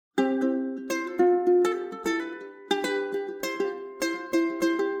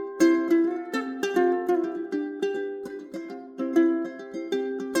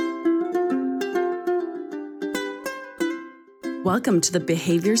Welcome to the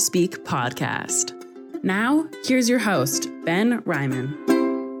Behavior Speak podcast. Now, here's your host, Ben Ryman.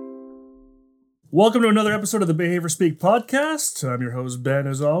 Welcome to another episode of the Behaviour Speak podcast. I'm your host, Ben,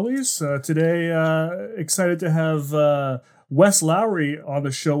 as always. Today, excited to have Wes Lowery on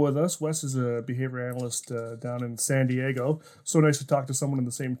the show with us. Wes is a behavior analyst down in San Diego. So nice to talk to someone in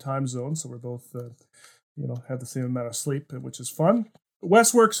the same time zone. So we're both, have the same amount of sleep, which is fun.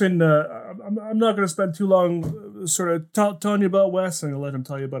 Wes works in, I'm not going to spend too long sort of telling you about Wes. I'm going to let him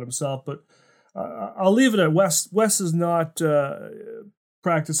tell you about himself, but I'll leave it at Wes. Wes is not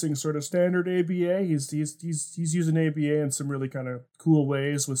practicing sort of standard ABA. He's using ABA in some really kind of cool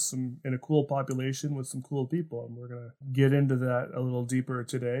ways in a cool population with some cool people. And we're going to get into that a little deeper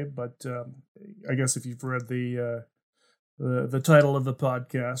today. But I guess if you've read the title of the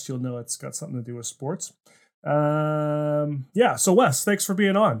podcast, you'll know it's got something to do with sports. So Wes, thanks for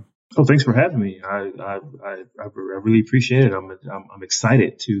being on. Oh, thanks for having me. I really appreciate it. I'm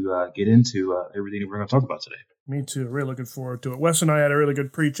excited to get into everything that we're going to talk about today. Me too. Really looking forward to it. Wes and I had a really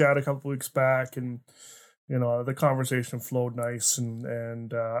good pre-chat a couple weeks back, and the conversation flowed nice,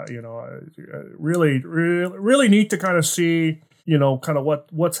 and really neat to kind of see kind of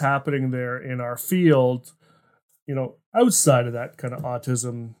what's happening there in our field, outside of that kind of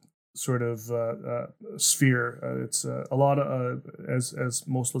autism sort of sphere. It's a lot of, as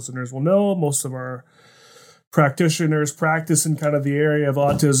most listeners will know, most of our practitioners practice in kind of the area of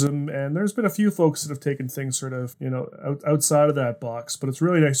autism, and there's been a few folks that have taken things sort of, outside of that box, but it's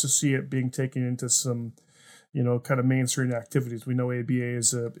really nice to see it being taken into some, kind of mainstream activities. We know ABA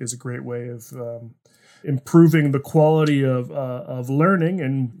is a great way of improving the quality of learning,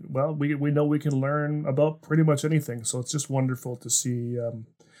 and well, we know we can learn about pretty much anything. So it's just wonderful to see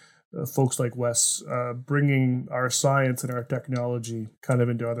folks like Wes bringing our science and our technology kind of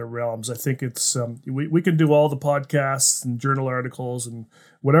into other realms. I think it's we can do all the podcasts and journal articles and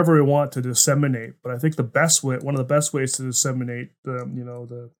whatever we want to disseminate, but I think one of the best ways to disseminate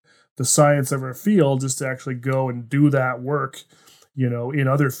the science of our field is to actually go and do that work in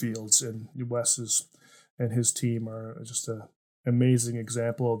other fields, and Wes and his team are just a amazing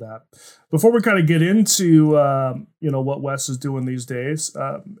example of that. Before we kind of get into what Wes is doing these days,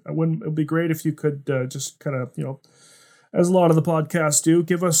 it would be great if you could just kind of as a lot of the podcasts do,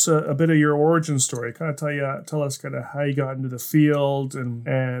 give us a bit of your origin story. Kind of tell us kind of how you got into the field, and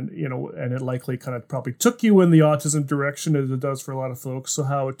it likely kind of probably took you in the autism direction as it does for a lot of folks. So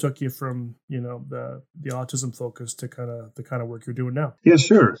how it took you from the autism focus to kind of the kind of work you're doing now. Yeah,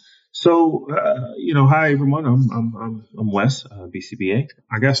 sure. So, hi everyone. I'm Wes, BCBA.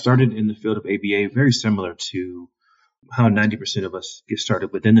 I got started in the field of ABA very similar to how 90% of us get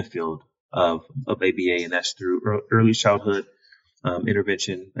started within the field of ABA, and that's through early childhood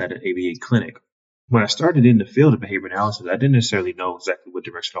intervention at an ABA clinic. When I started in the field of behavior analysis, I didn't necessarily know exactly what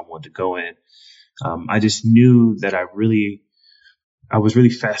direction I wanted to go in. I just knew that I was really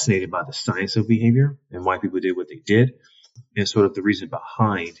fascinated by the science of behavior and why people did what they did, and sort of the reason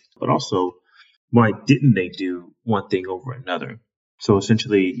behind, but also why didn't they do one thing over another. So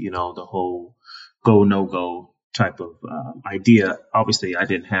essentially, the whole go, no go type of idea. Obviously, I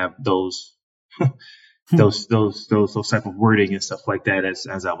didn't have those type of wording and stuff like that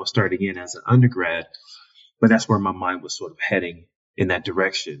as I was starting in as an undergrad. But that's where my mind was sort of heading in that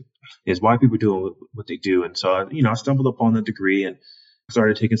direction, is why people do what they do. And so, I stumbled upon the degree and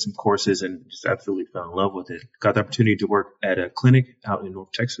started taking some courses and just absolutely fell in love with it. Got the opportunity to work at a clinic out in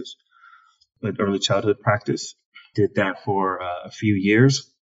North Texas, with early childhood practice. Did that for a few years.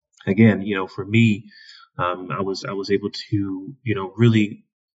 Again, for me, I was able to,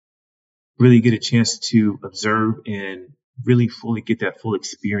 really get a chance to observe and really fully get that full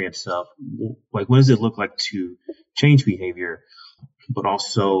experience of like, what does it look like to change behavior, but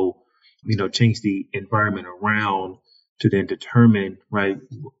also, change the environment around to then determine, right,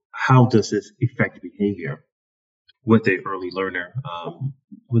 how does this affect behavior with the early learner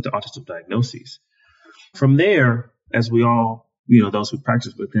with the autism diagnoses. From there, as we all, those who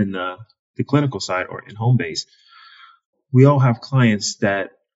practice within the clinical side or in home base, we all have clients that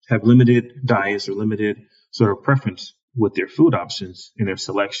have limited diets or limited sort of preference with their food options and their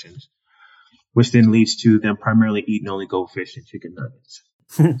selections, which then leads to them primarily eating only goldfish and chicken nuggets.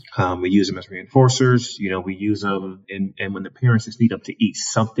 We use them as reinforcers. We use them, and when the parents just need them to eat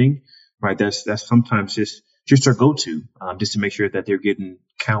something, right? That's sometimes just our go-to, just to make sure that they're getting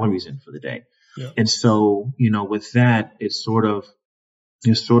calories in for the day. Yeah. And so, with that, I started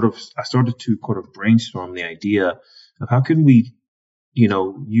to sort of brainstorm the idea of how can we,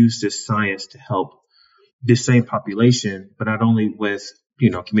 use this science to help this same population, but not only with,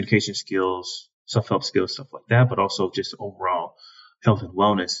 communication skills, self-help skills, stuff like that, but also just overall health and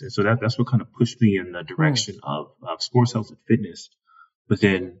wellness. And so that's what kind of pushed me in the direction of sports health and fitness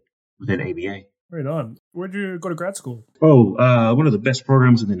within ABA. Right on. Where'd you go to grad school? One of the best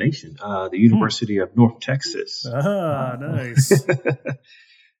programs in the nation, the University of North Texas. Ah, nice.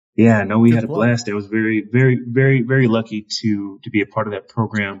 Yeah, no, we Good had a plug. blast. I was very, very, very, very lucky to be a part of that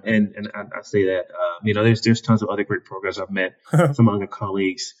program. And I say that, there's tons of other great programs. I've met some other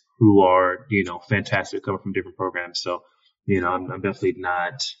colleagues who are, fantastic, coming from different programs. So, I'm definitely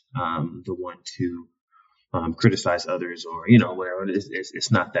not the one to criticize others or, whatever.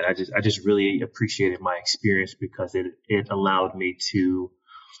 It's not that. I just really appreciated my experience because it allowed me to,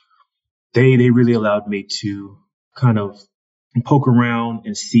 they really allowed me to kind of poke around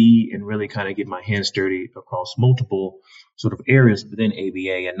and see and really kind of get my hands dirty across multiple sort of areas within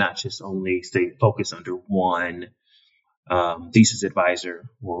ABA and not just only stay focused under one thesis advisor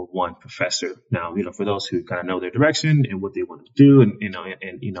or one professor. Now, for those who kind of know their direction and what they want to do and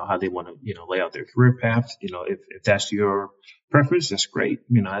how they want to, lay out their career path, if that's your preference, that's great.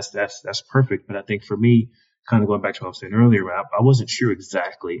 That's perfect. But I think for me, kind of going back to what I was saying earlier, I wasn't sure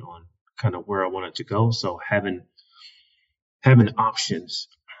exactly on kind of where I wanted to go. So having options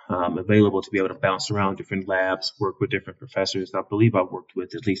available to be able to bounce around different labs, work with different professors. I believe I worked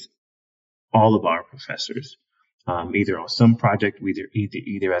with at least all of our professors, either on some project,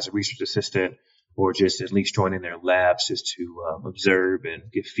 either as a research assistant or just at least joining their labs just to observe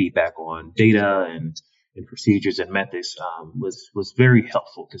and give feedback on data and procedures and methods was very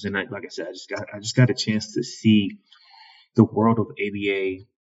helpful because then, like I said, I just got a chance to see the world of ABA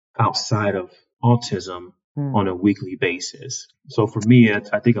outside of autism on a weekly basis. So for me,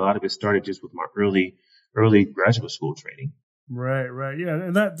 I think a lot of it started just with my early graduate school training. Right. Yeah.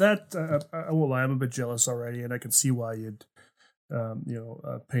 And that I won't lie, I'm a bit jealous already, and I can see why you'd,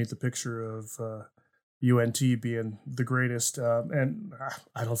 paint the picture of UNT being the greatest. And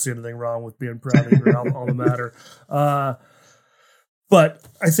I don't see anything wrong with being proud of your alma mater. But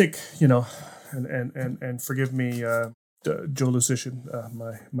I think, and forgive me, Joe Lucician,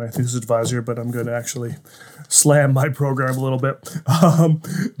 my thesis advisor, but I'm going to actually slam my program a little bit.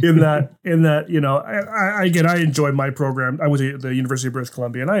 In that, I enjoyed my program. I was at the University of British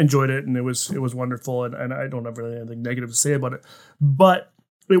Columbia, and I enjoyed it, and it was wonderful, and I don't have really anything negative to say about it. But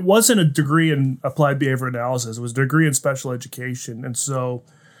it wasn't a degree in applied behavior analysis; it was a degree in special education, and so.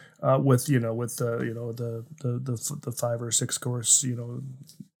 With the 5 or 6 course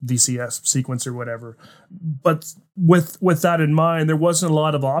VCS sequence or whatever, but with that in mind, there wasn't a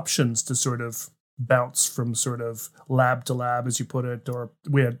lot of options to sort of bounce from sort of lab to lab, as you put it. Or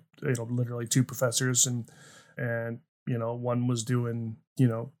we had literally 2 professors, and one was doing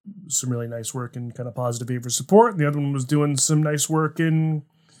some really nice work in kind of positive behavior support, and the other one was doing some nice work in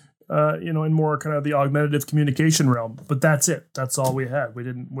in more kind of the augmentative communication realm. But that's it. That's all we had.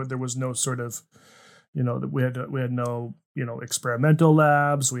 There was no sort of, we had no, experimental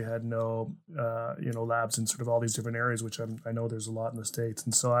labs. We had no, labs in sort of all these different areas, which I know there's a lot in the States.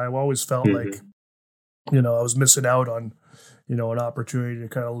 And so I always felt like, I was missing out on, an opportunity to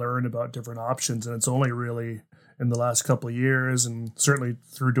kind of learn about different options. And it's only really in the last couple of years, and certainly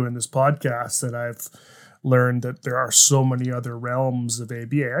through doing this podcast, that I've learned that there are so many other realms of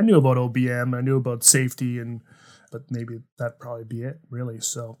ABA. I knew about OBM, I knew about safety, but maybe that'd probably be it, really.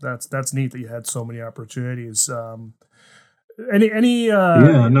 So that's neat that you had so many opportunities. I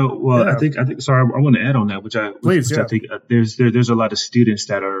think. Sorry, I want to add on that, which I think there's a lot of students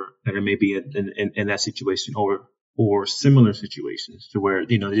that are maybe in that situation or similar situations to where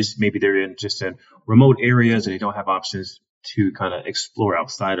maybe they're in remote areas and they don't have options to kind of explore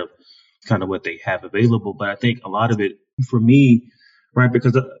outside of kind of what they have available. But I think a lot of it for me, right,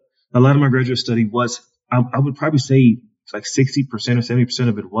 because a lot of my graduate study was, I would probably say like 60% or 70%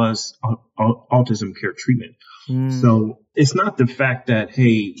 of it was autism care treatment. So it's not the fact that,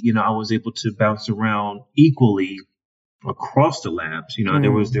 hey, I was able to bounce around equally across the labs.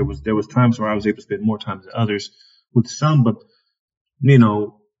 There was times where I was able to spend more time than others with some, but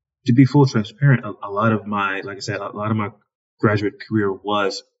to be full transparent, a lot of my graduate career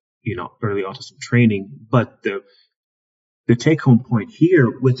was early autism training. But the take home point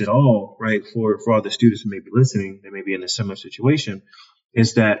here with it all, right, for all the students who may be listening, that may be in a similar situation,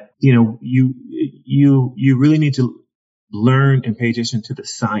 is that, you really need to learn and pay attention to the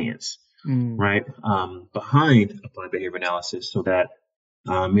science, right, behind applied behavior analysis, so that,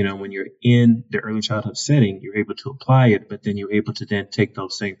 when you're in the early childhood setting, you're able to apply it, but then you're able to then take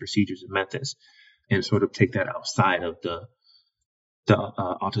those same procedures and methods and sort of take that outside of the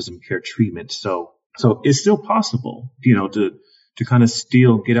autism care treatment. So it's still possible, to kind of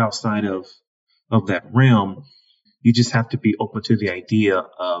still get outside of of that realm. You just have to be open to the idea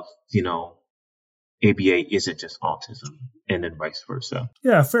of, ABA isn't just autism, and then vice versa.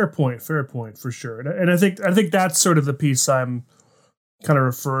 Yeah, fair point for sure. And I think that's sort of the piece I'm kind of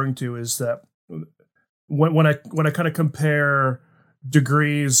referring to, is that when I kind of compare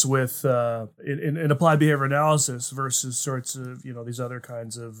degrees with in applied behavior analysis versus sorts of these other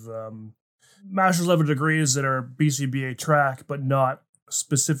kinds of master's level degrees that are BCBA track but not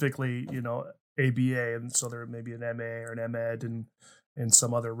specifically ABA, and so there may be an MA or an MEd in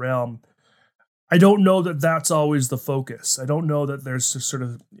some other realm. I don't know that that's always the focus. I don't know that there's sort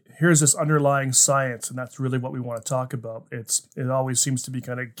of, here's this underlying science, and that's really what we want to talk about. It always seems to be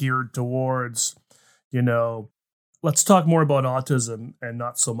kind of geared towards, let's talk more about autism and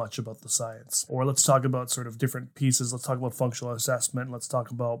not so much about the science. Or let's talk about sort of different pieces. Let's talk about functional assessment. Let's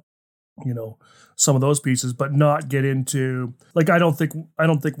talk about, some of those pieces, but not get into, like, I don't think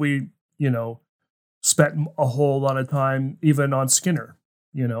we, spent a whole lot of time even on Skinner,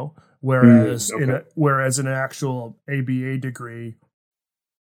 whereas in an actual ABA degree,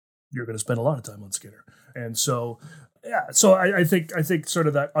 you're going to spend a lot of time on Skinner. And so, so I think sort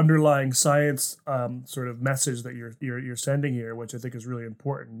of that underlying science sort of message that you're sending here, which I think is really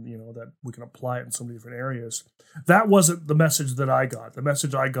important, that we can apply it in so many different areas. That wasn't the message that I got. The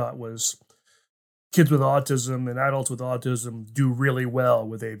message I got was kids with autism and adults with autism do really well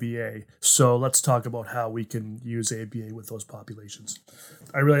with ABA. So let's talk about how we can use ABA with those populations.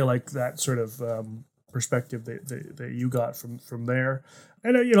 I really like that sort of perspective that you got from there.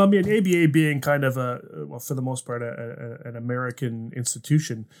 And, ABA being kind of for the most part, an American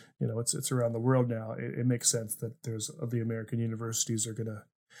institution, it's around the world now. It makes sense that the American universities are going to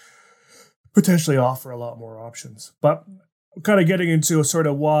potentially offer a lot more options. But kind of getting into sort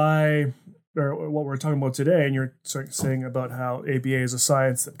of why, or what we're talking about today, and you're saying about how ABA is a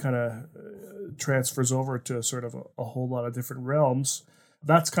science that kind of transfers over to sort of a whole lot of different realms.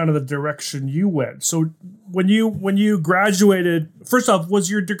 That's kind of the direction you went. So when you graduated, first off,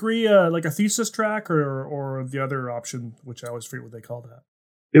 was your degree like a thesis track or the other option, which I always forget what they call that?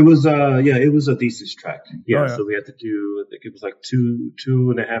 It was it was a thesis track. Yeah, so we had to do, I think it was like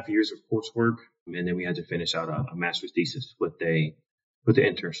 2.5 years of coursework, and then we had to finish out a master's thesis with the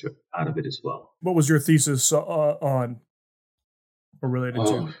internship out of it as well. What was your thesis on or related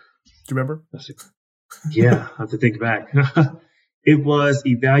to? Do you remember? Yeah, I have to think back. It was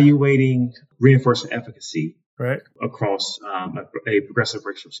evaluating reinforcement efficacy across a progressive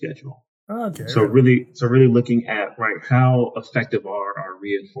ratio schedule. Okay. So really looking at how effective are our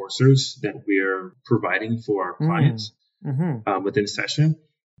reinforcers that we're providing for our clients within a session,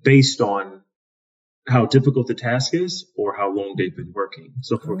 based on how difficult the task is or how long they've been working.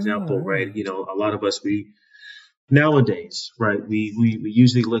 So, for example, a lot of us, nowadays, we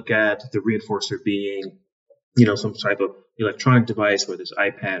usually look at the reinforcer being, some type of electronic device, whether it's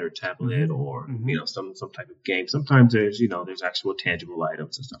iPad or tablet or, some type of game. Sometimes there's actual tangible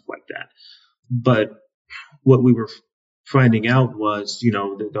items and stuff like that. But what we were finding out was,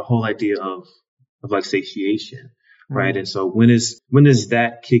 the whole idea of like satiation. Right. And so when does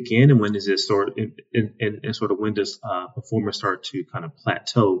that kick in, and when does it when does performance start to kind of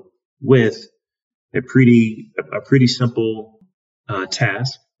plateau with a pretty simple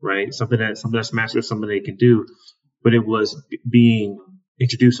task, right? Something that's mastered, something they can do, but it was being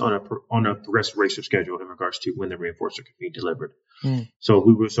introduced on a progressive ratio schedule in regards to when the reinforcer could be delivered. So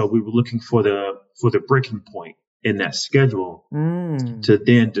we were looking for the breaking point in that schedule to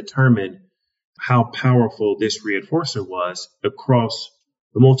then determine how powerful this reinforcer was across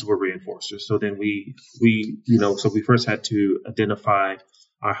the multiple reinforcers. So then we first had to identify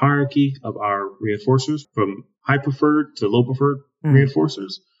our hierarchy of our reinforcers from high preferred to low preferred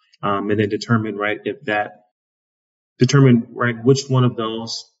reinforcers, and then determine which one of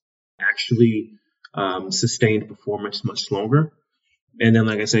those actually sustained performance much longer. And then,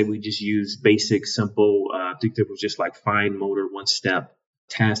 like I said, we just used basic, simple, I think there was just like fine motor, one step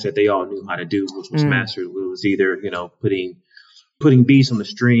task that they all knew how to do, which was mastered. It was either, putting beads on the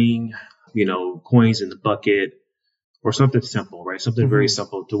string, coins in the bucket, or something simple, right? Something very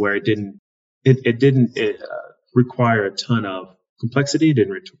simple, to where it didn't require a ton of complexity. It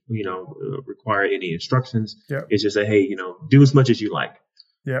didn't, require any instructions. Yeah. It's just hey, do as much as you like.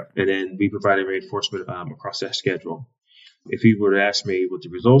 Yeah. And then we provided reinforcement across that schedule. If you were to ask me what the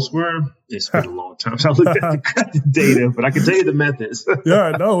results were, it's been a long time. So I looked at the data, but I can tell you the methods.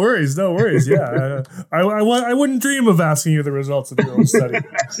 Yeah, no worries. Yeah, I wouldn't dream of asking you the results of your own study.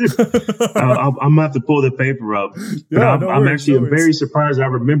 I'm gonna have to pull the paper up. But I'm actually very surprised I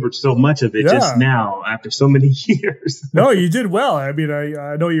remembered so much of it just now after so many years. No, you did well. I mean,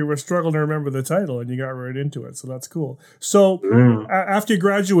 I know you were struggling to remember the title, and you got right into it, so that's cool. So after you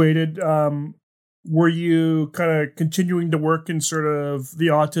graduated, were you kind of continuing to work in sort of the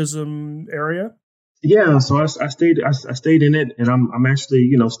autism area? Yeah, so I stayed in it, and I'm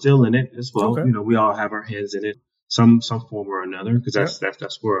actually still in it as well. Okay. We all have our hands in it, some form or another, because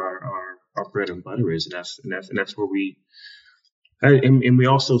that's where our bread and butter is, and that's where we we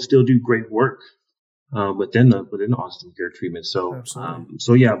also still do great work within the autism care treatment. So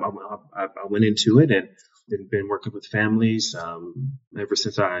I went into it and been working with families ever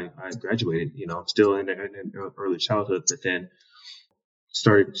since I graduated. I'm still in early childhood, but then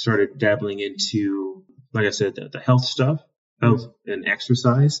started dabbling into, like I said, the health stuff, health and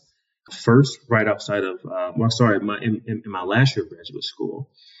exercise first, right outside of in my last year of graduate school.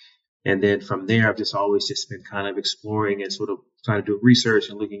 And then from there, I've just always been kind of exploring and sort of trying to do research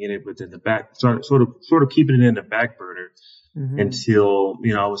and looking at it within the back, sort of keeping it in the back burner until,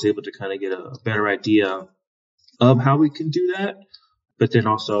 I was able to kind of get a better idea of how we can do that. But then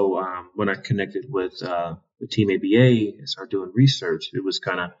also when I connected with the Team ABA and started doing research, it was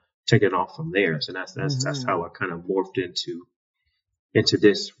kind of taking off from there. So that's how I kind of morphed into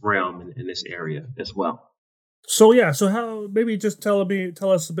this realm in this area as well. So how, maybe just tell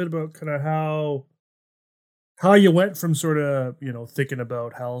us a bit about kind of how you went from sort of thinking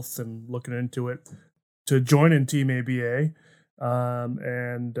about health and looking into it to joining Team ABA,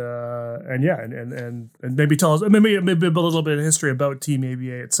 and maybe tell us maybe a little bit of history about Team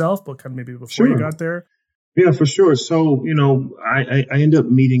ABA itself, but kind of maybe before you got there. Yeah, for sure. So I ended up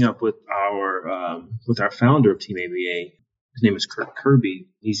meeting up with our founder of Team ABA. His name is Kurt Kirby.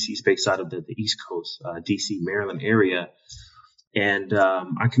 He's based out of the East Coast, DC, Maryland area. And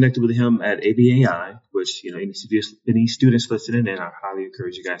I connected with him at ABAI, which, any students listening, and I highly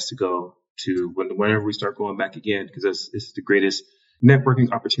encourage you guys to go to whenever we start going back again, because it's the greatest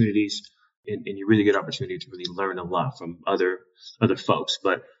networking opportunities, and you really get opportunity to really learn a lot from other folks.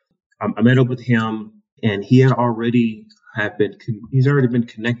 But I met up with him, and he's already been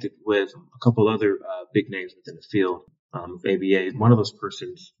connected with a couple other big names within the field of ABA. One of those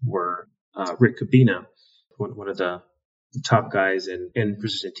persons were Rick Cabina, one of the top guys in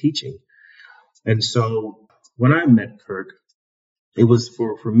precision teaching. And so when I met Kirk, it was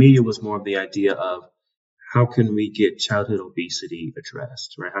for me, it was more of the idea of how can we get childhood obesity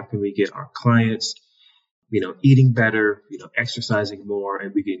addressed, right? How can we get our clients, eating better, exercising more,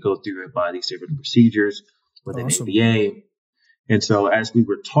 and we can go through it by these different procedures within ABA. And so as we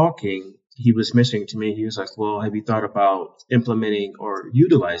were talking, he was mentioning to me, he was like, well, have you thought about implementing or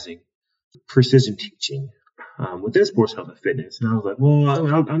utilizing precision teaching within sports health and fitness? And I was like, well,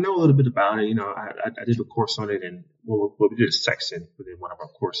 I know a little bit about it. I did a course on it, and we did a section within one of our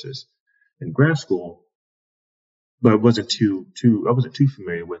courses in grad school, but I wasn't too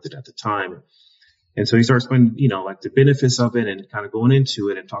familiar with it at the time. And so he started explaining, like the benefits of it and kind of going into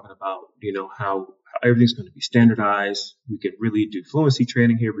it and talking about, how everything's going to be standardized. We can really do fluency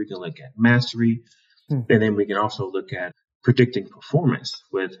training here. We can look at mastery. And then we can also look at predicting performance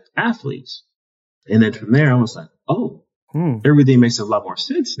with athletes. And then from there, I was like, everything makes a lot more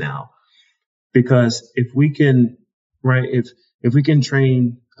sense now. Because if we can, right, if we can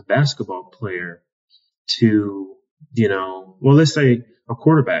train a basketball player to, let's say a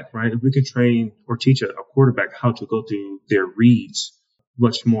quarterback, right? If we could train or teach a quarterback how to go through their reads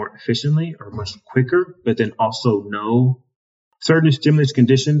much more efficiently or much quicker, but then also know certain stimulus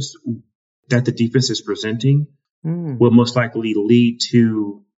conditions that the defense is presenting will most likely lead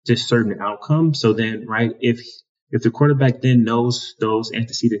to this certain outcome. So then, right, if the quarterback then knows those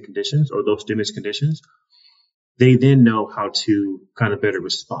antecedent conditions or those stimulus conditions, they then know how to kind of better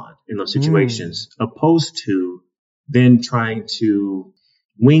respond in those situations, opposed to then trying to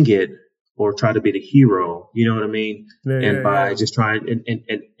wing it or try to be the hero, you know what I mean? Just trying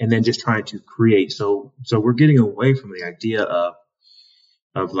and then just trying to create. So we're getting away from the idea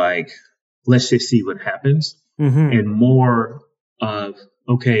of like, let's just see what happens, and more of,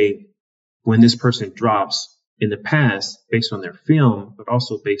 okay, when this person drops in the past, based on their film, but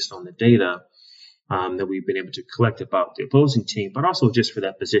also based on the data that we've been able to collect about the opposing team, but also just for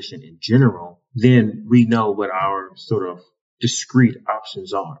that position in general, then we know what our sort of discrete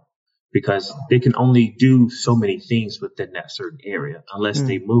options are, because they can only do so many things within that certain area unless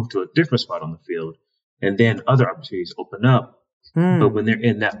they move to a different spot on the field and then other opportunities open up. But when they're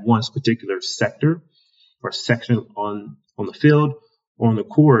in that one particular sector or section on the field or on the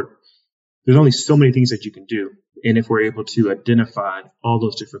court, there's only so many things that you can do. And if we're able to identify all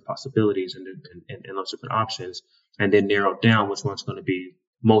those different possibilities and those different options, and then narrow down which one's going to be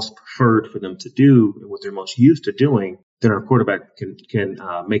most preferred for them to do and what they're most used to doing, then our quarterback can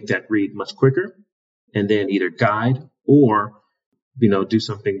make that read much quicker, and then either guide or do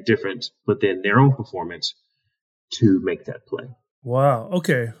something different within their own performance to make that play. Wow.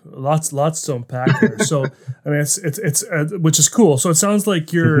 Okay. Lots to unpack there. So, I mean, it's which is cool. So it sounds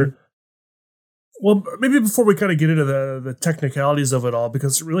like you're, well, maybe before we kind of get into the technicalities of it all,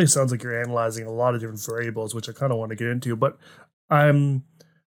 because it really sounds like you're analyzing a lot of different variables, which I kind of want to get into, but I'm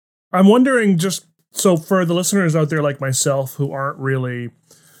wondering, just so for the listeners out there like myself who aren't really,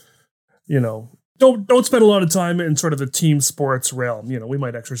 don't spend a lot of time in sort of the team sports realm. We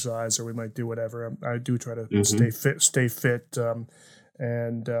might exercise or we might do whatever. I do try to stay fit.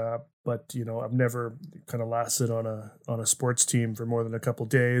 But I've never kind of lasted on a sports team for more than a couple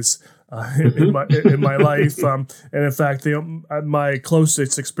days in my life. And in fact, my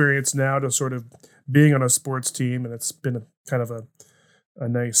closest experience now to sort of being on a sports team, and it's been kind of a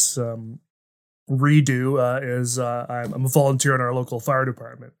nice redo, is I'm a volunteer in our local fire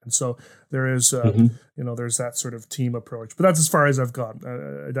department, and so there is there's that sort of team approach. But that's as far as I've gone.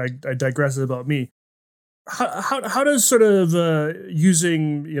 I digress about me. How does sort of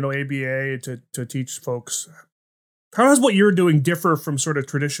using ABA to teach folks? How does what you're doing differ from sort of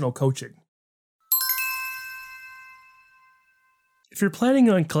traditional coaching? If you're planning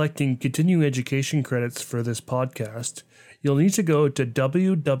on collecting continuing education credits for this podcast, you'll need to go to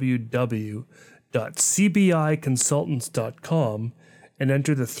www.cbiconsultants.com and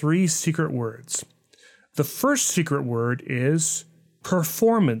enter the 3 secret words. The first secret word is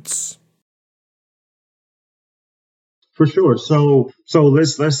performance. For sure. So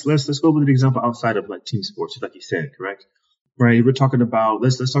let's go with an example outside of like team sports, like you said, correct? Right. We're talking about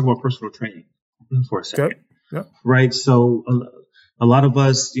let's talk about personal training for a second. Yep. Right. So a lot of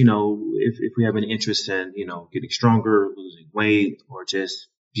us, if we have an interest in, getting stronger, losing weight, or just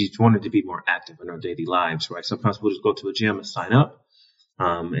wanted to be more active in our daily lives, right? Sometimes we'll just go to a gym and sign up,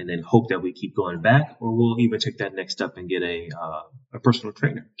 and then hope that we keep going back, or we'll even take that next step and get a personal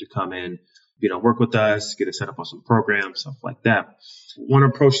trainer to come in, work with us, get us set up on some programs, stuff like that. One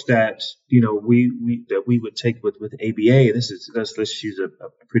approach that, we would take with ABA, let's use a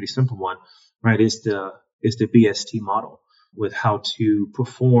pretty simple one, right? Is the BST model, with how to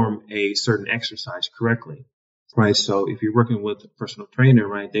perform a certain exercise correctly, right? So if you're working with a personal trainer,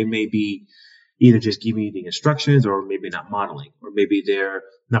 right, they may be either just giving you the instructions, or maybe not modeling, or maybe they're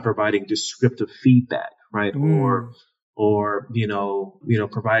not providing descriptive feedback, right? Or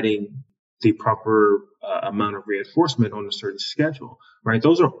providing the proper amount of reinforcement on a certain schedule, right?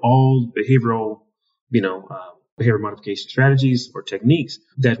 Those are all behavioral modification strategies or techniques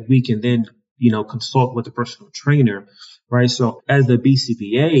that we can then, consult with the personal trainer, right? So as the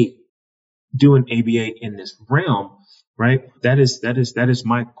BCBA doing ABA in this realm, right? That is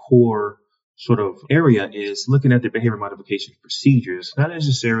my core sort of area, is looking at the behavior modification procedures, not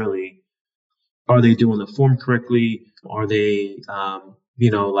necessarily are they doing the form correctly? Are they,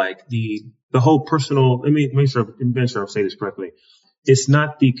 like the whole personal, let me make sure I say this correctly. It's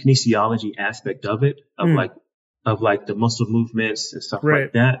not the kinesiology aspect of it, of like the muscle movements and stuff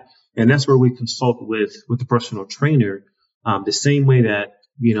like that. And that's where we consult with the personal trainer, the same way that,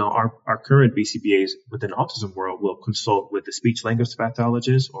 our current BCBAs within the autism world will consult with the speech language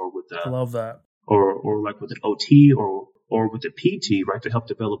pathologist, or with the, I love that, or like with an OT or with the PT, right, to help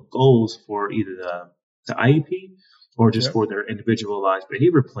develop goals for either the IEP or just for their individualized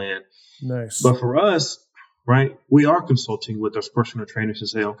behavior plan. Nice. But for us, right, we are consulting with those personal trainers to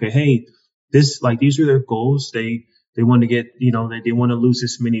say, okay, hey, these are their goals. They want to get, they want to lose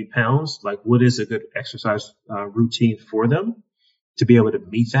this many pounds. Like, what is a good exercise routine for them to be able to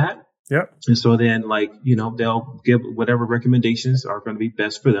meet that? Yep. And so then, they'll give whatever recommendations are going to be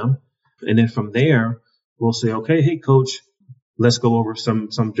best for them. And then from there, we'll say, okay, hey, coach, let's go over some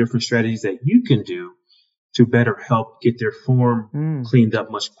different strategies that you can do to better help get their form cleaned up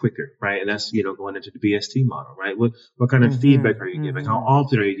much quicker, right? And that's, going into the BST model, right? What kind of feedback are you giving? How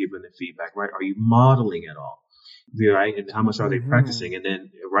often are you giving the feedback, right? Are you modeling at all? Right? And how much are they practicing? And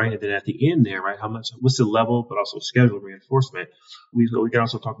then, right? And then at the end there, right? What's the level, but also schedule reinforcement? We can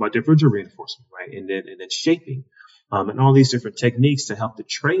also talk about differential reinforcement, right? And then shaping, and all these different techniques to help the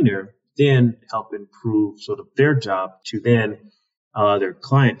trainer then help improve sort of their job to then their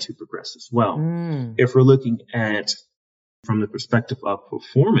client to progress as well. If we're looking at from the perspective of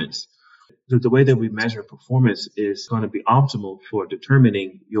performance, the way that we measure performance is going to be optimal for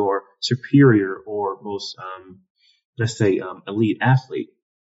determining your superior or most, let's say, elite athlete.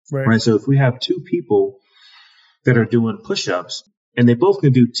 Right. So if we have two people that are doing push-ups and they both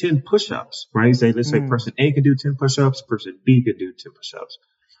can do 10 push-ups, right? Let's say person A can do 10 push-ups, person B can do 10 push-ups,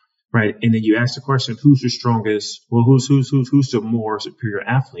 right? And then you ask the question, who's the strongest? Well, who's the more superior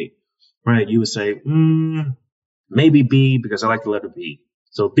athlete, right? You would say, maybe B because I like the letter B.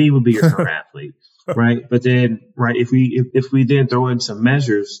 So B would be your stronger athlete, right? But then, right, if we then throw in some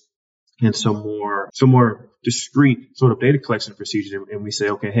measures and some more discrete sort of data collection procedures, and we say,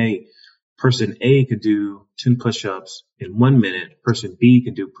 okay, hey, person A can do 10 push-ups in 1 minute. Person B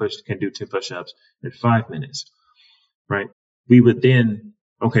can do 10 push-ups in 5 minutes, right? We would then,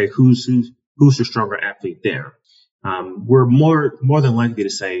 okay, who's the stronger athlete there? We're more than likely to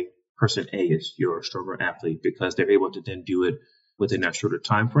say person A is your stronger athlete because they're able to then do it within that shorter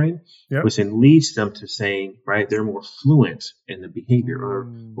time frame, which then leads them to saying, right, they're more fluent in the behavior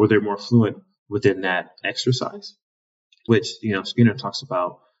or they're more fluent within that exercise, which, Skinner talks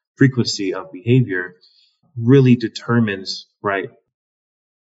about frequency of behavior really determines, right,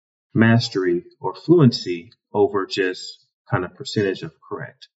 mastery or fluency over just kind of percentage of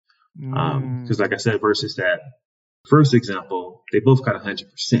correct. Because like I said, versus that first example, they both got 100%.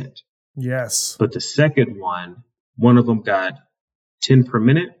 Yes. But the second one of them got 10 per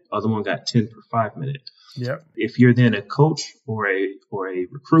minute, other one got 10 per 5 minute. Yep. If you're then a coach or a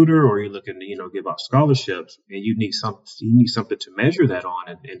recruiter, or you're looking to give out scholarships, and you need something to measure that on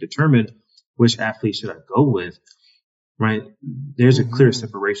and determine which athlete should I go with, right? There's a clear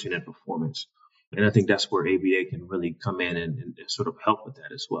separation in performance, and I think that's where ABA can really come in and sort of help with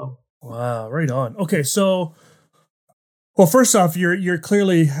that as well. Wow, right on. Okay, so well, first off, you're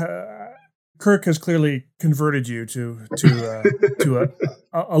clearly. Kirk has clearly converted you to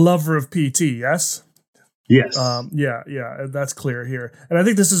a lover of PT, yes? Yes. Yeah, that's clear here. And I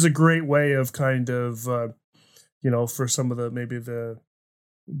think this is a great way of kind of, for some of the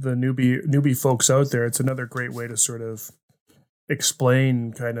newbie folks out there, it's another great way to sort of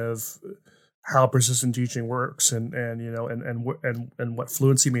explain kind of how persistent teaching works and what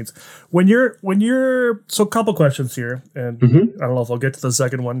fluency means. When you're so a couple questions here, and I don't know if I'll get to the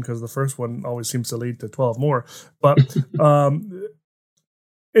second one because the first one always seems to lead to 12 more. But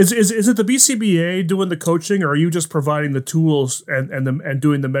is it the BCBA doing the coaching, or are you just providing the tools and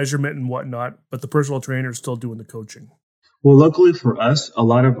doing the measurement and whatnot, but the personal trainer is still doing the coaching? Well, luckily for us, a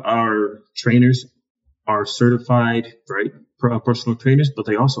lot of our trainers are certified, right, personal trainers, but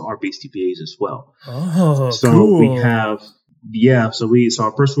they also are BCBAs as well. Oh, so cool. We have, so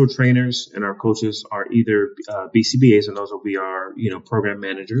our personal trainers and our coaches are either BCBAs, and those will be our, program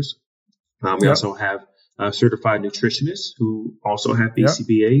managers. We also have certified nutritionists who also have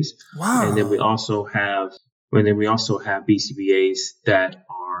BCBAs. Wow. And then we also have BCBAs that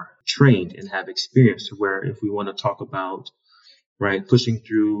are trained and have experience, where if we want to talk about, right, pushing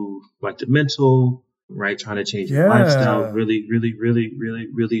through like the mental, right, trying to change your lifestyle, really, really, really, really,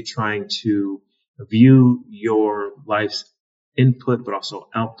 really trying to view your life's input but also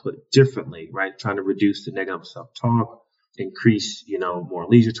output differently, right? Trying to reduce the negative self-talk, increase, more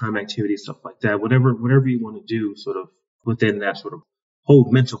leisure time activities, stuff like that. Whatever you want to do, sort of within that sort of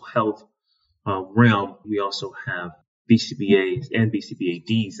whole mental health realm, we also have BCBAs and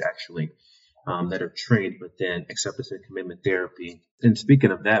BCBADs actually that are trained within acceptance and commitment therapy. And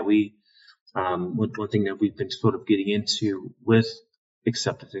speaking of that, one thing that we've been sort of getting into with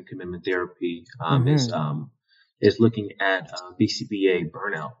acceptance and commitment therapy is looking at BCBA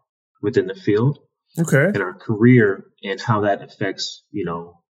burnout within the field, and our career, and how that affects,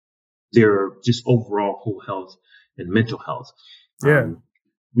 their just overall whole health and mental health.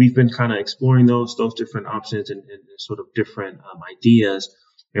 We've been kind of exploring those different options and sort of different ideas,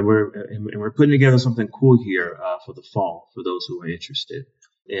 and we're putting together something cool here for the fall for those who are interested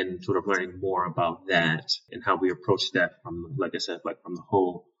in sort of learning more about that and how we approach that from, like I said, from the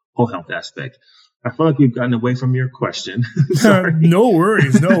whole health aspect. I feel like we've gotten away from your question. No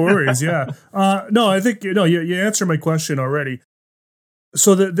worries. Yeah. No, I think, you answered my question already.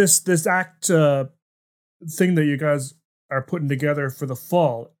 So this act thing that you guys are putting together for the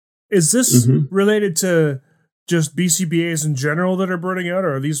fall, is this related to just BCBAs in general that are burning out,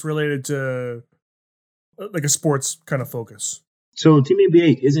 or are these related to like a sports kind of focus? So Team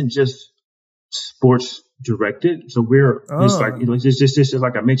ABA isn't just sports directed. So we're just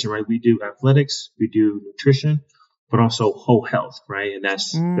like I mentioned, right? We do athletics, we do nutrition, but also whole health, right? And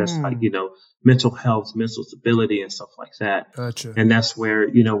that's like, mental health, mental stability, and stuff like that. Gotcha. And that's where,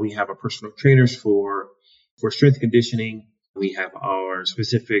 we have our personal trainers for strength conditioning, We have our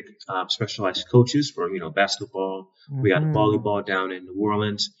specific specialized coaches for, basketball. We got volleyball down in New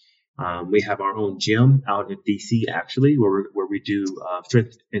Orleans. We have our own gym out in DC, actually, where we do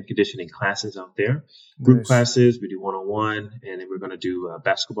strength and conditioning classes out there. Group classes, we do one-on-one, and then we're going to do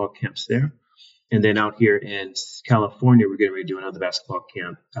basketball camps there. And then out here in California, we're getting ready to do another basketball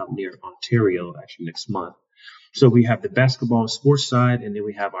camp out near Ontario, actually next month. So we have the basketball sports side, and then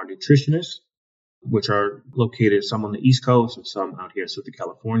we have our nutritionists, which are located some on the East Coast and some out here in Southern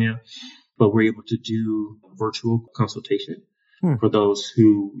California. But we're able to do virtual consultation for those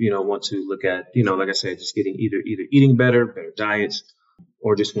who, want to look at, like I said, just getting either eating better diets,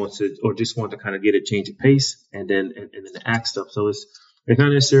 or just want to kind of get a change of pace and then the ACT stuff. So it's not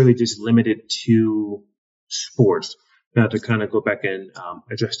necessarily just limited to sports. Now, to kind of go back and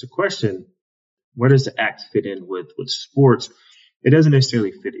address the question, where does the ACT fit in with sports? It doesn't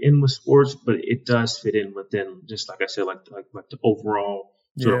necessarily fit in with sports, but it does fit in within, just like I said, like the overall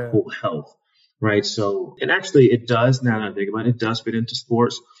sort of whole health, right? So, and actually it does, now that I think about it, it does fit into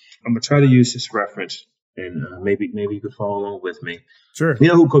sports. I'm going to try to use this reference, and maybe you could follow along with me. Sure. You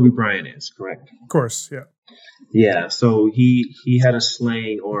know who Kobe Bryant is, correct? Of course, yeah. Yeah, so he had a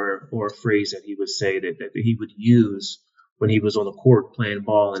slang or a phrase that he would say that he would use when he was on the court playing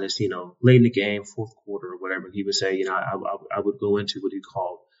ball, and it's, late in the game, fourth quarter or whatever. He would say, I would go into what he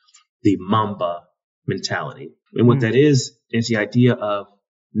called the Mamba mentality. And what that is the idea of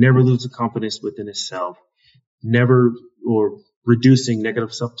never losing confidence within itself, never or reducing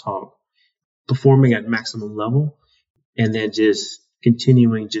negative self-talk, performing at maximum level, and then just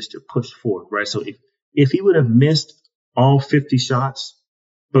continuing just to push forward, right? So if he would have missed all 50 shots,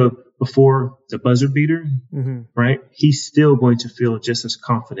 but before the buzzer beater, right, he's still going to feel just as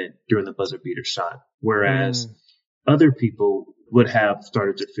confident during the buzzer beater shot. Whereas other people would have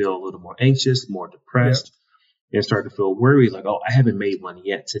started to feel a little more anxious, more depressed, and start to feel worried, like, oh, I haven't made one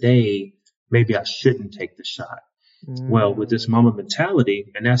yet today. Maybe I shouldn't take the shot. Well, with this Mamba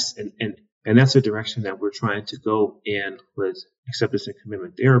mentality, and that's a direction that we're trying to go in with acceptance and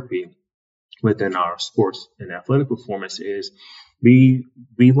commitment therapy within our sports and athletic performance, is we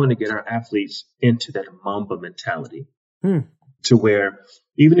want to get our athletes into that Mamba mentality to where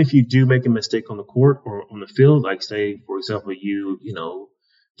even if you do make a mistake on the court or on the field, like say, for example, you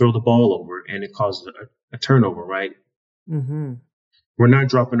throw the ball over and it causes a turnover, right? We're not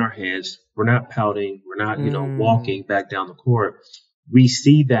dropping our heads. We're not pouting. We're not, walking back down the court. We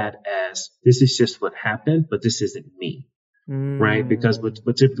see that as, this is just what happened, but this isn't me, right? Because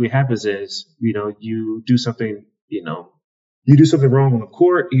what typically happens is, you do something, you do something wrong on the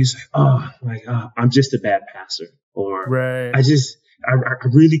court, you say, I'm just a bad passer, or I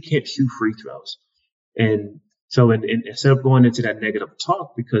really can't shoot free throws. And so instead of going into that negative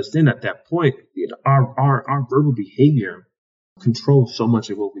talk, because then at that point, our verbal behavior controls so much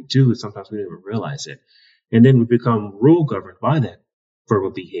of what we do, and sometimes we don't even realize it. And then we become rule governed by that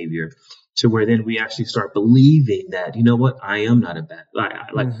verbal behavior, to where then we actually start believing that, I am not a bad,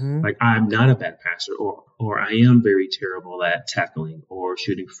 I'm not a bad passer, or I am very terrible at tackling or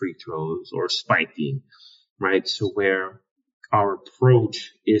shooting free throws or spiking, right? So where our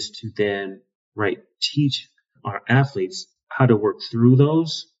approach is to then, teach our athletes how to work through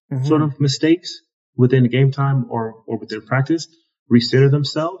those sort of mistakes within the game time or within practice, recenter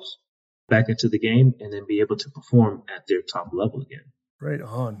themselves back into the game, and then be able to perform at their top level again. Right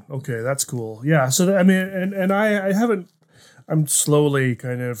on. Okay, that's cool. Yeah. So I'm slowly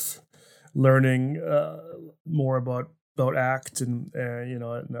kind of learning more about ACT, and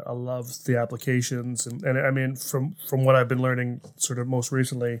and I love the applications, and I mean from what I've been learning sort of most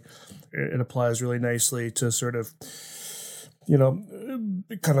recently, it applies really nicely to sort of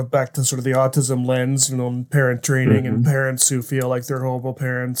kind of back to sort of the autism lens, parent training and parents who feel like they're horrible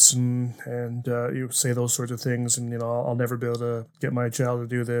parents, and you say those sorts of things, and I'll never be able to get my child to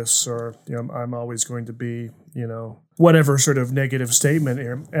do this, or I'm always going to be whatever sort of negative statement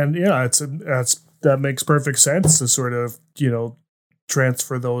here. And that makes perfect sense to sort of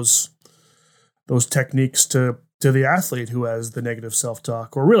transfer those techniques to the athlete who has the negative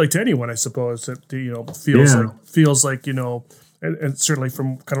self-talk, or really to anyone, I suppose, that feels like and certainly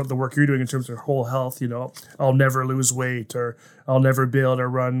from kind of the work you're doing in terms of whole health, I'll never lose weight, or I'll never be able to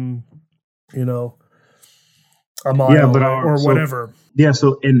run, a mile, or whatever. Yeah.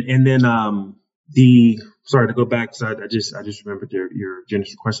 So and then sorry to go back, because I just remembered your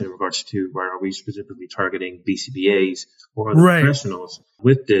initial question in regards to why are we specifically targeting BCBAs or other professionals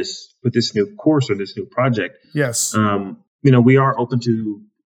with this new course or this new project. Yes. We are open to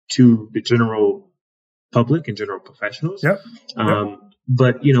the general public and general professionals. Yep.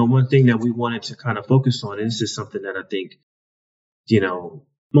 But one thing that we wanted to kind of focus on, and this is something that I think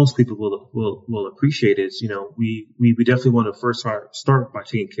most people will appreciate is, we definitely want to first start by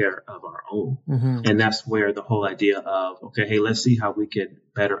taking care of our own. Mm-hmm. And that's where the whole idea of, okay, hey, let's see how we can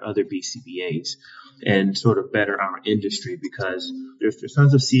better other BCBAs and sort of better our industry, because there's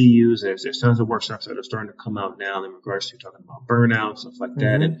tons of CEUs, there's tons of workshops that are starting to come out now in regards to talking about burnout, stuff like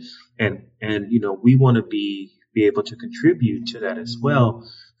that. And we want to be able to contribute to that as well,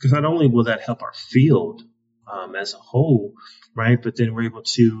 because not only will that help our field as a whole, right? But then we're able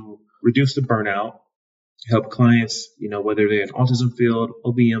to reduce the burnout, help clients, whether they're in autism field,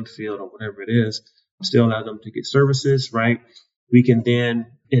 OBM field, or whatever it is, still allow them to get services, right? We can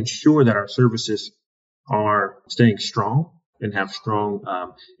then ensure that our services are staying strong and have strong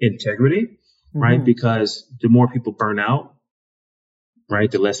integrity, right? Mm-hmm. Because the more people burn out, right,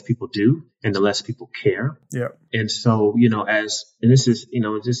 the less people do and the less people care. Yeah. And so, and this is,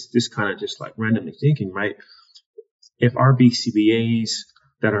 this kind of just like randomly thinking, right? If our BCBAs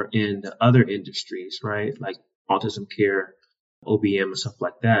that are in the other industries, right, like autism care, OBM and stuff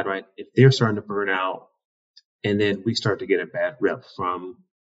like that, right, if they're starting to burn out and then we start to get a bad rep from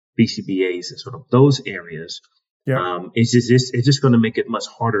BCBAs and sort of those areas, it's just going to make it much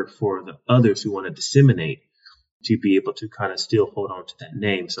harder for the others who want to disseminate to be able to kind of still hold on to that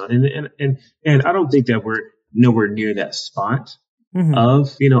name. So, and I don't think that we're nowhere near that spot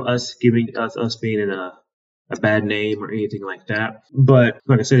of, us being in a bad name or anything like that. But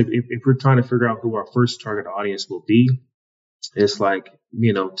like I said, if we're trying to figure out who our first target audience will be, it's like,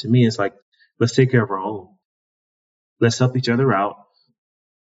 to me, it's like, let's take care of our own. Let's help each other out.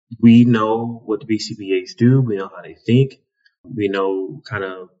 We know what the BCBAs do. We know how they think. We know kind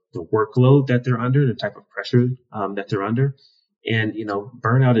of the workload that they're under, the type of pressure that they're under. And,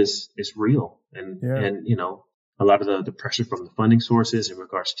 burnout is real. And a lot of the pressure from the funding sources in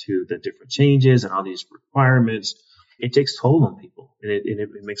regards to the different changes and all these requirements, it takes toll on people, and it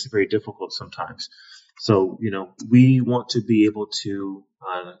makes it very difficult sometimes. So, we want to be able to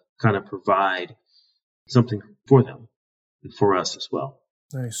kind of provide something for them and for us as well.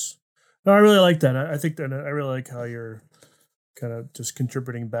 Nice. No, I really like that. I think that I really like how you're kind of just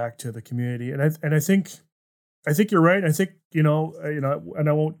contributing back to the community. And I think you're right. I think, and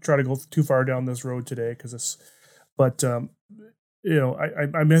I won't try to go too far down this road today but I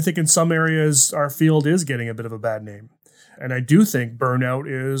think in some areas our field is getting a bit of a bad name. And I do think burnout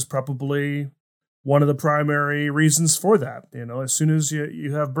is probably one of the primary reasons for that. As soon as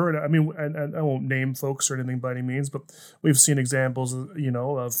you have burnout, I mean, and I won't name folks or anything by any means, but we've seen examples,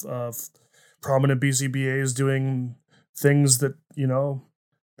 of prominent BCBAs doing things that,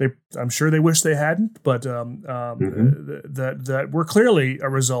 I'm sure they wish they hadn't, but that were clearly a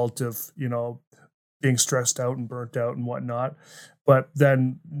result of, being stressed out and burnt out and whatnot. But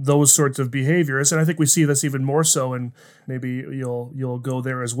then those sorts of behaviors, and I think we see this even more so, and maybe you'll go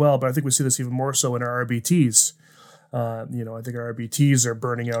there as well, but I think we see this even more so in our RBTs. I think our RBTs are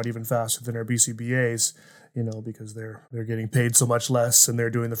burning out even faster than our BCBAs, because they're getting paid so much less and they're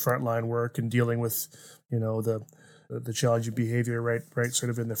doing the frontline work and dealing with, the challenging behavior right sort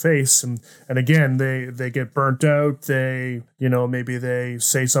of in the face. And again, they get burnt out. They, maybe they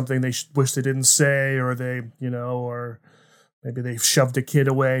say something they wish they didn't say, or they, or maybe they've shoved a kid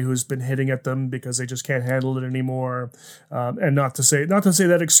away who's been hitting at them because they just can't handle it anymore. And not to say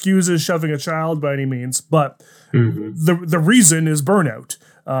that excuses shoving a child by any means, but the reason is burnout.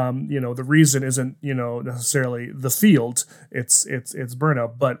 The reason isn't, necessarily the field. It's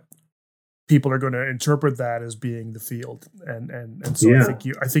burnout, but people are going to interpret that as being the field. And so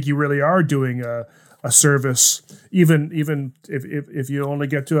I think you really are doing a service, even if you only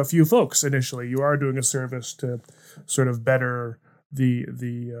get to a few folks initially, you are doing a service to sort of better the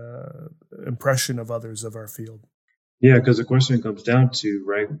impression of others of our field. Yeah, because the question comes down to,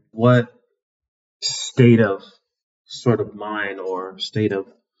 right, what state of sort of mind or state of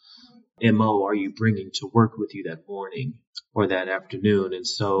MO are you bringing to work with you that morning or that afternoon? And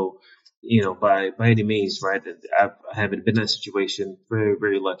so, by any means, right, I haven't been in that situation. Very,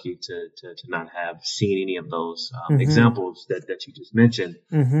 very lucky to not have seen any of those examples that you just mentioned.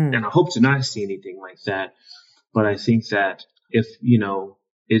 And I hope to not see anything like that. But I think that if, it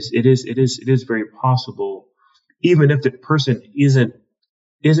is very possible, even if the person isn't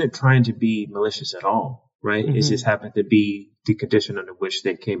trying to be malicious at all, right? It just happened to be the condition under which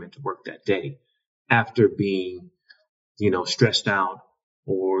they came into work that day after being, stressed out,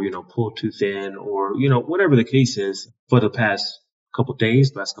 or, pulled too thin, or, whatever the case is for the past couple of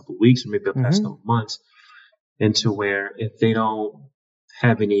days, past couple of weeks, or maybe the past couple of months, into where if they don't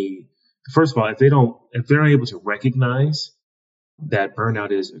have any, first of all, if they're not able to recognize that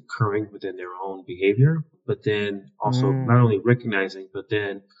burnout is occurring within their own behavior, but then also not only recognizing, but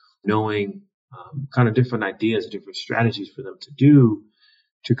then knowing kind of different ideas, different strategies for them to do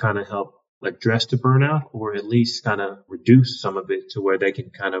to kind of help address the burnout, or at least kind of reduce some of it to where they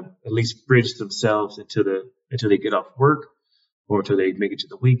can kind of at least bridge themselves until they get off work or until they make it to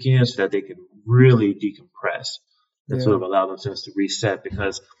the weekend, so that they can really decompress and sort of allow themselves to reset.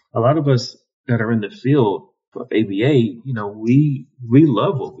 Because a lot of us that are in the field of ABA, we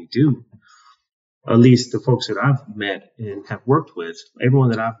love what we do. At least the folks that I've met and have worked with, everyone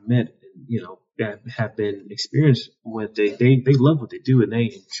that I've met, that have been experienced with, they love what they do and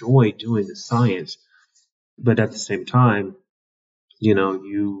they enjoy doing the science. But at the same time,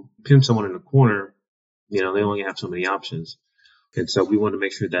 you pin someone in a corner, they only have so many options. And so we want to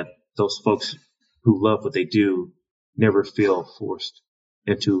make sure that those folks who love what they do never feel forced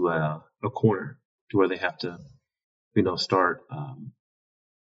into a corner to where they have to, start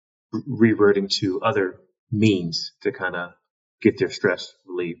reverting to other means to kind of get their stress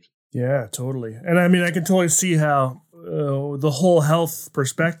relieved. Yeah, totally. And I mean, I can totally see how the whole health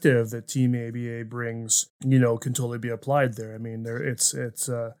perspective that Team ABA brings, can totally be applied there. I mean,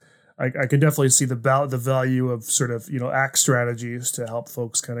 I can definitely see the value of sort of, ACT strategies to help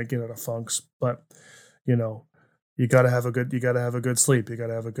folks kind of get out of funks. But, you got to have a good sleep. You got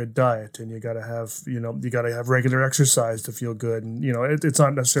to have a good diet, and you got to have regular exercise to feel good. And, it's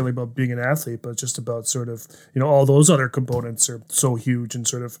not necessarily about being an athlete, but just about sort of, all those other components are so huge and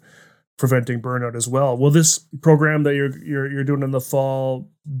sort of preventing burnout as well. Will this program that you're doing in the fall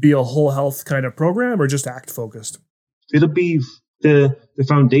be a whole health kind of program, or just ACT focused? It'll be the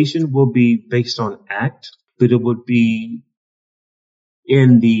foundation will be based on ACT, but it would be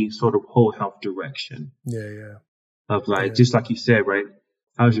in the sort of whole health direction. Yeah. Of just like you said, right?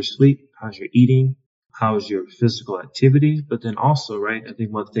 How's your sleep? How's your eating? How's your physical activity? But then also, right, I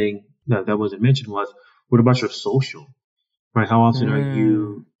think one thing that wasn't mentioned was, what about your social? Right? How often are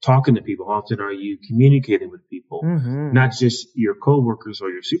you talking to people? How often are you communicating with people? Not just your coworkers or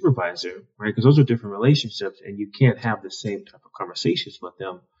your supervisor, right? Because those are different relationships, and you can't have the same type of conversations with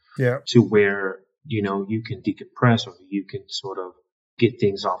them. Yeah. To where, you can decompress, or you can sort of get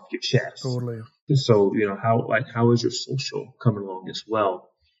things off your chest. Totally. So, how is your social coming along as well,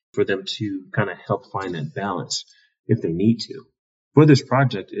 for them to kind of help find that balance if they need to? For this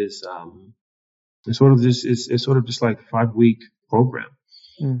project is it's sort of just like a 5-week program,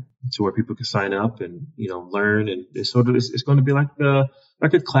 to where people can sign up and learn, and it's going to be like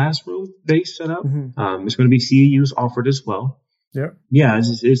a classroom based setup. It's going to be CEUs offered as well. Yeah,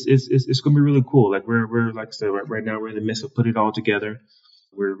 it's going to be really cool. Like we're like I said, right now we're in the midst of putting it all together.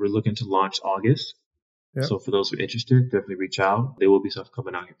 We're looking to launch August. So for those who are interested, definitely reach out. There will be stuff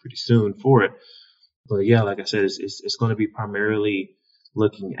coming out here pretty soon for it. But yeah, like I said, it's going to be primarily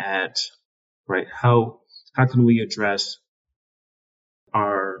looking at, right, how can we address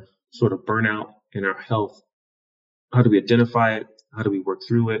our sort of burnout and our health? How do we identify it? How do we work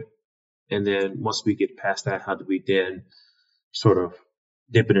through it? And then once we get past that, how do we then sort of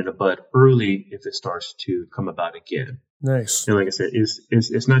nip it in the bud early if it starts to come about again? Nice. And like I said,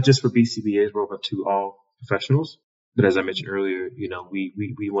 it's not just for BCBAs, we're open to all professionals. But as I mentioned earlier,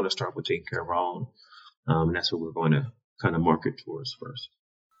 we want to start with taking care of our own. And that's what we're going to kind of market towards first.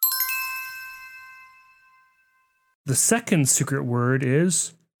 The second secret word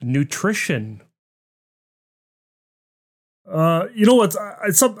is nutrition. I've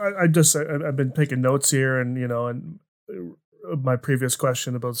been taking notes here, and my previous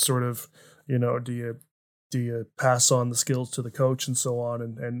question about sort of, do you pass on the skills to the coach and so on,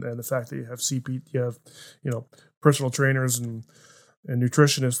 and the fact that you have personal trainers and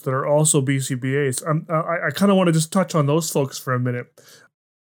nutritionists that are also BCBAs. I kind of want to just touch on those folks for a minute,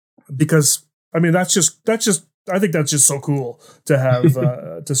 because I mean that's just I think that's just so cool to have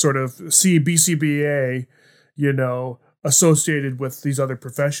to sort of see BCBA, associated with these other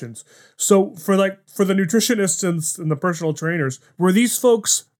professions. So for the nutritionists and the personal trainers, were these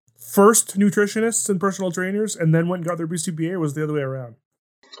folks first nutritionists and personal trainers and then went and got their BCBA, or was it the other way around?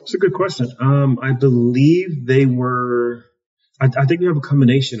 That's a good question. I believe they were, I think we have a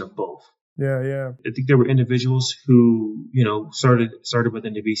combination of both. Yeah. I think there were individuals who, started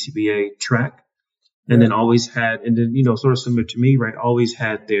within the BCBA track and then always had, and then, sort of similar to me, right, always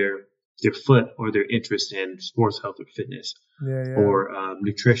had their foot or their interest in sports, health, or fitness, or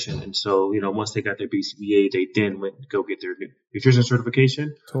nutrition. And so, once they got their BCBA, they then went to go get their nutrition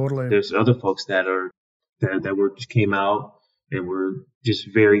certification. Totally. There's other folks that just came out and were just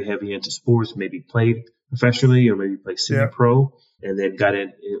very heavy into sports, maybe played professionally or maybe played semi-pro, and then got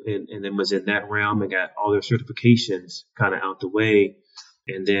in and then was in that realm and got all their certifications kind of out the way.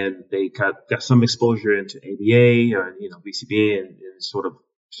 and then they got some exposure into ABA or BCBA, and sort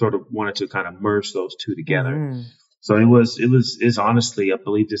of wanted to kind of merge those two together. Mm-hmm. So it's honestly, I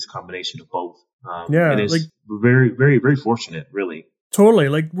believe, this combination of both. Yeah, and it's very, very, very fortunate, really. Totally.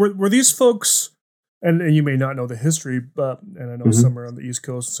 Like, were these folks, and you may not know the history, but, and I know some are on the East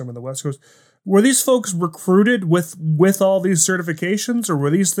Coast, some on the West Coast. Were these folks recruited with all these certifications, or were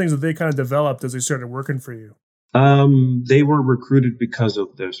these things that they kind of developed as they started working for you? They were recruited because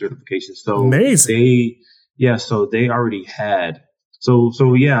of their certifications. So amazing. So they already had. So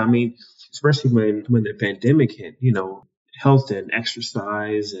yeah, I mean, especially when the pandemic hit, health and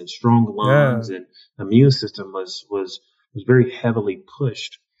exercise and strong lungs and immune system was very heavily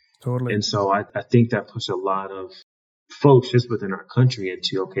pushed. Totally. And so I think that pushed a lot of folks just within our country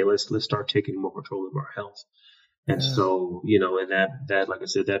into, okay, let's start taking more control of our health. And so, and that, like I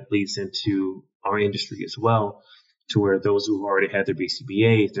said, that bleeds into our industry as well, to where those who already had their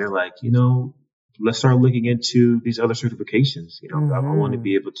BCBAs, they're like, let's start looking into these other certifications. I want to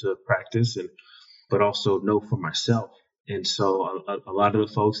be able to practice but also know for myself. And so a lot of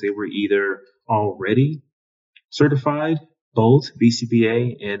the folks, they were either already certified, both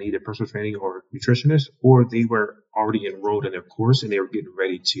BCBA and either personal training or nutritionist, or they were already enrolled in their course and they were getting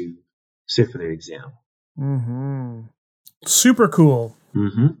ready to sit for their exam. Mm-hmm. Super cool.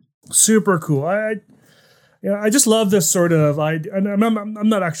 Mm-hmm. Super cool. I just love this sort of. I'm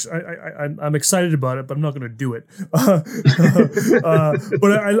not actually. I'm excited about it, but I'm not going to do it. But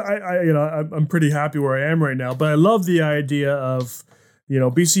I'm pretty happy where I am right now. But I love the idea of,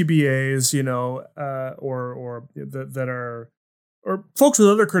 BCBAs, or that are, or folks with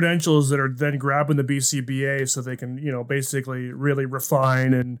other credentials that are then grabbing the BCBA so they can, basically really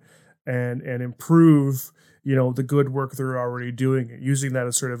refine and improve, the good work they're already doing, using that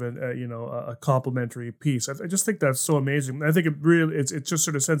as sort of a complementary piece. I just think that's so amazing. I think it just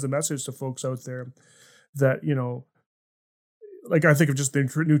sort of sends a message to folks out there that, like, I think of just the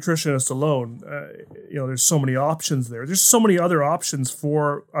nutritionist alone, there's so many options there. There's so many other options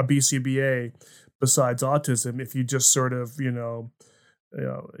for a BCBA besides autism if you just sort of,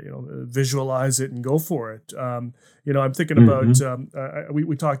 visualize it and go for it. I'm thinking about,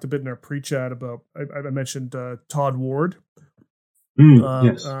 we talked a bit in our pre-chat about, I mentioned Todd Ward.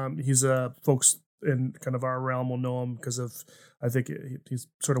 Yes. He's folks in kind of our realm will know him because of, I think he's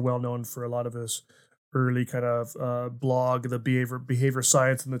sort of well known for a lot of his early kind of blog, the behavior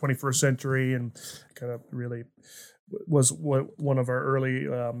science in the 21st century, and kind of really was one of our early,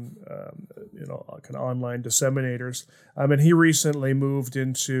 kind of online disseminators. And he recently moved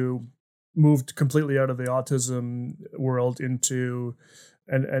completely out of the autism world into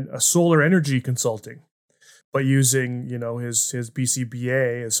a solar energy consulting, but using, his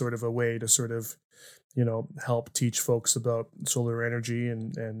BCBA as sort of a way to sort of, help teach folks about solar energy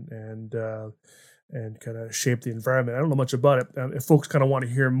and kind of shape the environment. I don't know much about it. If folks kind of want to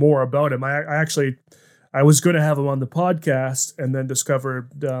hear more about him, I was going to have him on the podcast, and then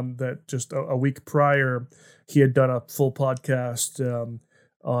discovered that just a week prior, he had done a full podcast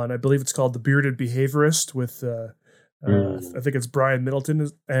on, I believe it's called The Bearded Behaviorist with, I think it's Brian Middleton.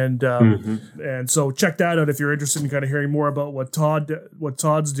 And so check that out if you're interested in kind of hearing more about what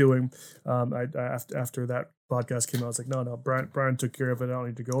Todd's doing. After that podcast came out, I was like, no, Brian took care of it. I don't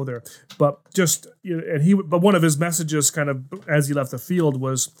need to go there. But just, but one of his messages kind of as he left the field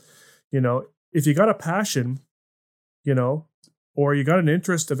was, if you got a passion, or you got an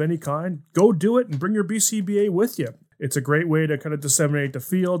interest of any kind, go do it and bring your BCBA with you. It's a great way to kind of disseminate the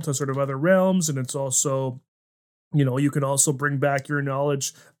field to sort of other realms. And it's also, you can also bring back your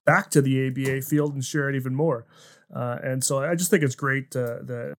knowledge back to the ABA field and share it even more. And so I just think it's great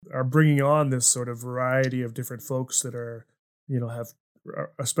that are bringing on this sort of variety of different folks that are, have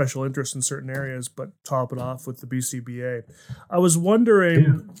a special interest in certain areas, but top it off with the BCBA. I was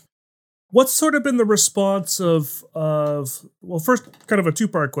wondering, what's sort of been the response of well, first, kind of a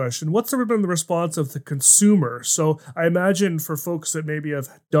two-part question. What's sort of been the response of the consumer? So I imagine for folks that maybe have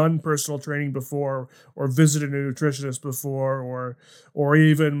done personal training before, or visited a nutritionist before, or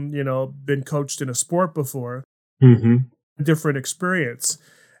even, been coached in a sport before, different experience.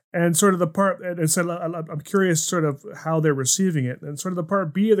 And sort of the part, and so I'm curious sort of how they're receiving it. And sort of the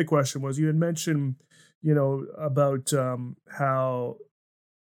part B of the question was, you had mentioned, about how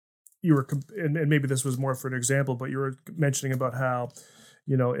you were, and maybe this was more for an example, but you were mentioning about how,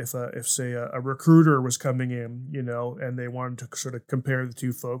 if say a recruiter was coming in, and they wanted to sort of compare the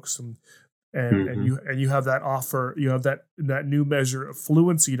two folks, and you have that offer, you have that new measure of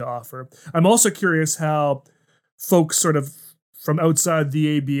fluency to offer. I'm also curious how folks sort of from outside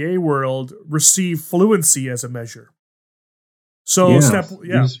the ABA world receive fluency as a measure. So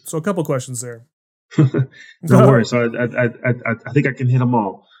Yeah. So a couple questions there. No worries. So I think I can hit them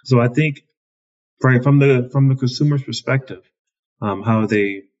all. So I think right from the consumer's perspective, how are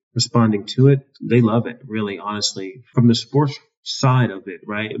they responding to it? They love it, really, honestly, from the sports side of it,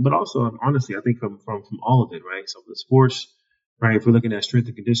 right? But also, honestly, I think from all of it, right? So the sports, right? If we're looking at strength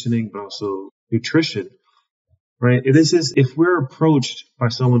and conditioning, but also nutrition, right? If we're approached by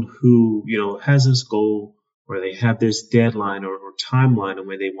someone who, has this goal or they have this deadline or timeline on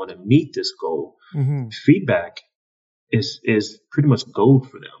where they want to meet this goal, feedback is pretty much gold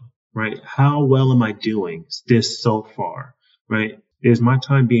for them, right? How well am I doing this so far, right? Is my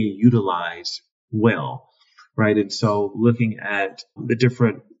time being utilized well, right? And so looking at the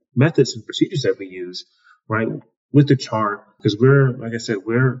different methods and procedures that we use, right, with the chart, because like I said,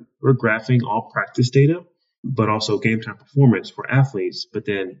 we're graphing all practice data, but also game time performance for athletes. But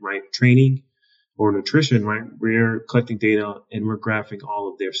then, right, training or nutrition, right, we're collecting data and we're graphing all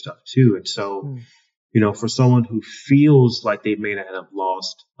of their stuff too. And so, for someone who feels like they may not have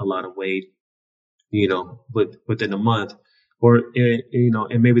lost a lot of weight, within a month, or,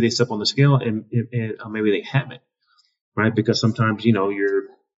 and maybe they step on the scale and maybe they haven't, right? Because sometimes,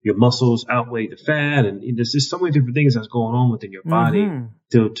 your muscles outweigh the fat, and there's just so many different things that's going on within your body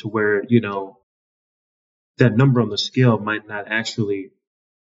to where, that number on the scale might not actually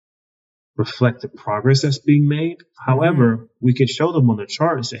reflect the progress that's being made. However, we can show them on the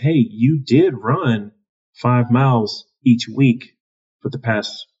chart and say, hey, you did run 5 miles each week for the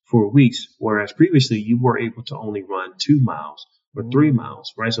past 4 weeks, whereas previously you were able to only run 2 miles or 3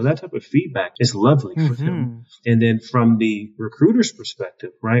 miles, right? So that type of feedback is lovely for them. And then from the recruiter's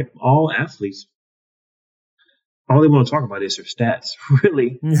perspective, right, all athletes, all they want to talk about is their stats,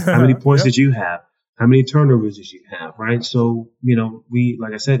 really. How many points did you have? How many turnovers did you have, right? So,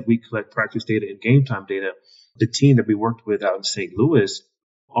 like I said, we collect practice data and game time data. The team that we worked with out in St. Louis,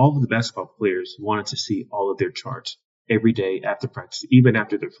 all of the basketball players wanted to see all of their charts every day after practice, even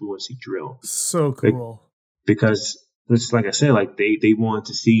after their fluency drill. So cool. Because it's like I said, like they wanted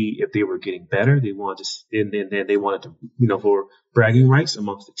to see if they were getting better. They wanted to, and then they wanted to, for bragging rights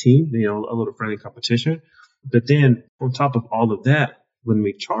amongst the team, a little friendly competition. But then on top of all of that, when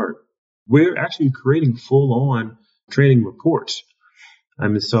we chart, we're actually creating full-on training reports.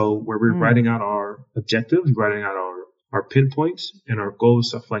 So where we're writing out our objectives, writing out our pinpoints and our goals,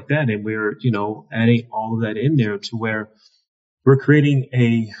 stuff like that. And we're, adding all of that in there to where we're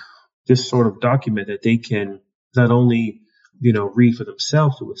creating this sort of document that they can not only, read for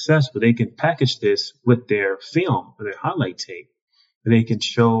themselves to assess, but they can package this with their film or their highlight tape. And they can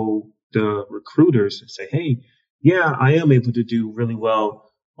show the recruiters and say, hey, yeah, I am able to do really well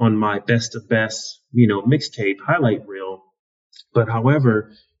on my best of best, mixtape highlight reel. But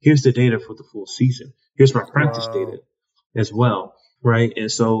however, here's the data for the full season. Here's my practice data as well. Right.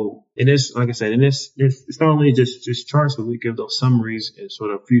 And so in this, like I said, it's not only just charts, but we give those summaries and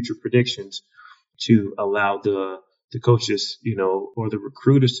sort of future predictions to allow the coaches, or the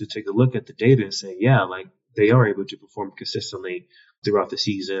recruiters to take a look at the data and say, yeah, like they are able to perform consistently throughout the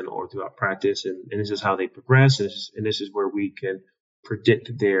season or throughout practice. And this is how they progress. And this is where we can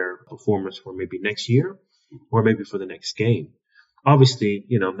predict their performance for maybe next year or maybe for the next game. Obviously,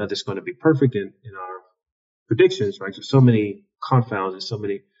 nothing's going to be perfect in our predictions, right? There's so many confounds and so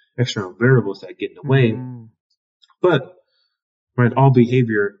many external variables that get in the way. But, right, all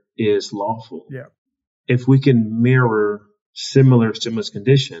behavior is lawful. Yeah. If we can mirror similar stimulus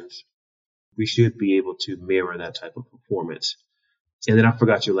conditions, we should be able to mirror that type of performance. And then I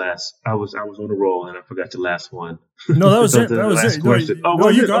forgot your last. I was on a roll, and I forgot your last one. No, that was it. That was it. Question. No,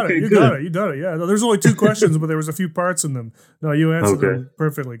 you got it. You got it. You done it. Yeah. No, there's only 2 questions, but there was a few parts in them. No, you answered them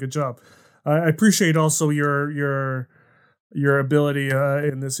perfectly. Good job. I appreciate also your ability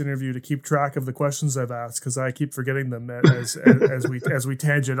in this interview to keep track of the questions I've asked, because I keep forgetting them as we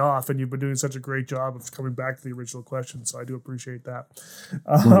tangent off, and you've been doing such a great job of coming back to the original question. So I do appreciate that.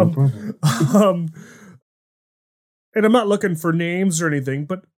 And I'm not looking for names or anything,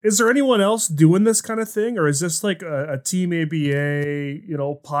 but is there anyone else doing this kind of thing? Or is this like a Team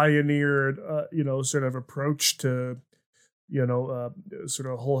ABA, pioneered, sort of approach to, sort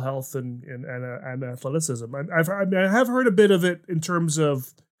of whole health and athleticism? I have heard a bit of it in terms of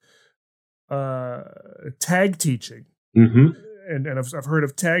tag teaching. And I've heard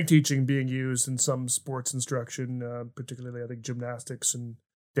of tag teaching being used in some sports instruction, particularly I think gymnastics and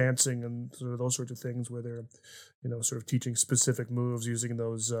dancing and sort of those sorts of things, where they're, sort of teaching specific moves using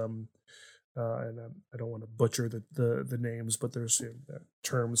those. And I don't want to butcher the names, but there's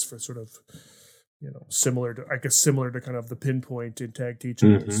terms for sort of, similar to kind of the pinpoint in tag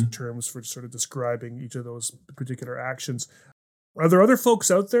teaching. There's terms for sort of describing each of those particular actions. Are there other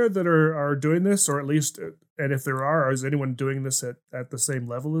folks out there that are doing this, or at least, and if there are, is anyone doing this at the same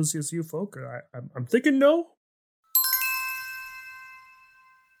level as you folk? I'm thinking no.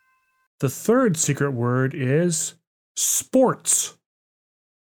 The third secret word is sports.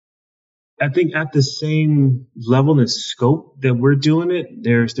 I think at the same level and scope that we're doing it,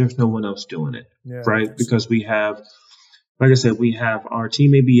 there's no one else doing it, right? Because we have, like I said, we have our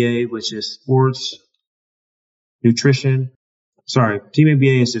Team ABA, which is sports, nutrition. Sorry, Team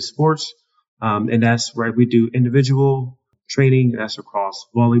ABA is just sports, and that's right. We do individual training. That's across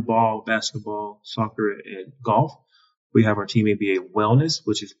volleyball, basketball, soccer, and golf. We have our Team ABA wellness,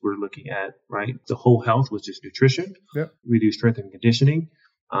 which is we're looking at, right, the whole health, which is nutrition. Yep. We do strength and conditioning.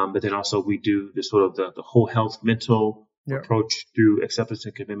 But then also we do the sort of the whole health mental approach through acceptance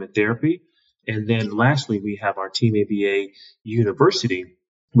and commitment therapy. And then lastly, we have our Team ABA University,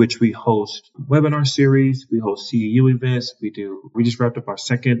 which we host webinar series. We host CEU events. We just wrapped up our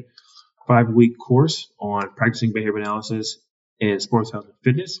second 5-week course on practicing behavior analysis in sports, health, and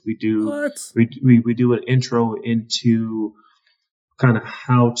fitness. We do an intro into kind of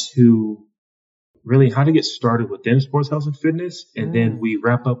how to get started within sports, health, and fitness. And then we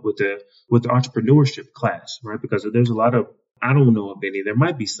wrap up with the entrepreneurship class, right? Because there's a lot of, I don't know of any, there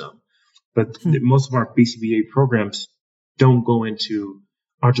might be some, but most of our BCBA programs don't go into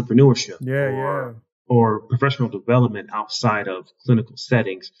entrepreneurship or professional development outside of clinical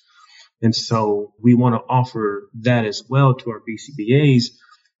settings. And so we want to offer that as well to our BCBAs,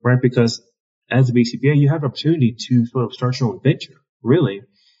 right? Because as a BCBA, you have an opportunity to sort of start your own venture, really.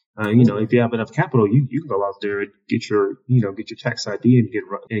 If you have enough capital, you can go out there and get your tax ID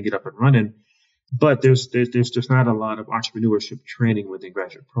and get up and running. But there's just not a lot of entrepreneurship training within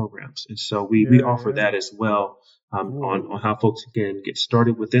graduate programs. And so we offer that as well, on how folks can get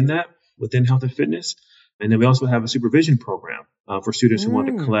started within health and fitness. And then we also have a supervision program for students who want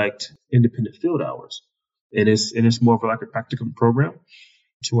to collect independent field hours. And it's more of like a practicum program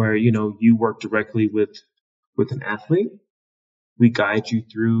to where, you work directly with an athlete. We guide you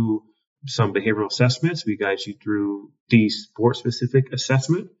through some behavioral assessments. We guide you through the sport-specific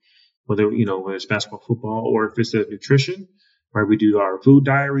assessment, whether it's basketball, football, or if it's nutrition, right? We do our food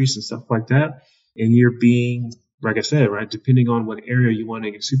diaries and stuff like that. And you're being, like I said, right, depending on what area you want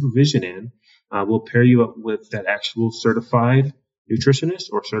to get supervision in, we'll pair you up with that actual certified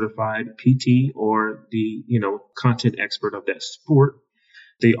nutritionist or certified PT or the, content expert of that sport.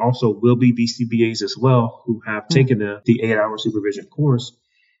 They also will be BCBAs as well who have taken the 8-hour supervision course.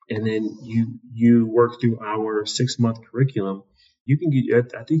 And then you work through our 6-month curriculum. You can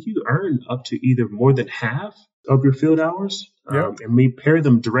get, I think you earn up to either more than half of your field hours. And we pair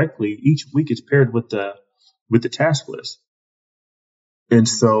them directly. Each week it's paired with the task list. And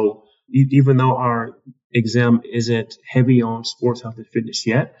so even though our exam isn't heavy on sports, health, and fitness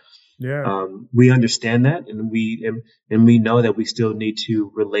yet, we understand that, and we know that we still need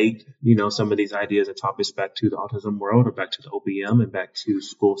to relate, some of these ideas and topics back to the autism world or back to the OBM and back to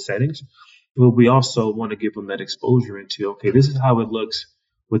school settings. But we also want to give them that exposure into, okay, this is how it looks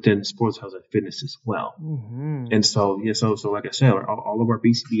within sports, health, and fitness as well. Mm-hmm. And so, so like I said, all of our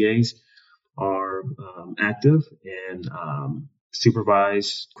BCBAs are active and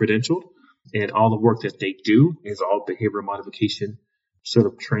supervised, credentialed, and all the work that they do is all behavior modification sort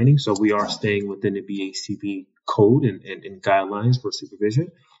of training. So we are staying within the BACB code and guidelines for supervision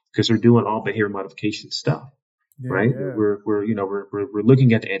because they're doing all behavior modification stuff, right? Yeah. We're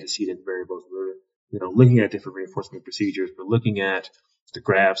looking at the antecedent variables. We're, looking at different reinforcement procedures. We're looking at the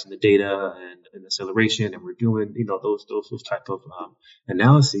graphs and the data and acceleration, and we're doing, those type of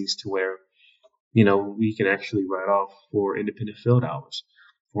analyses to where, we can actually write off for independent field hours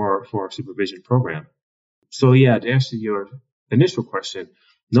for our supervision program. So yeah, to answer your initial question,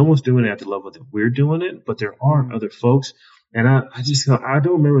 no one's doing it at the level that we're doing it, but there are other folks, and I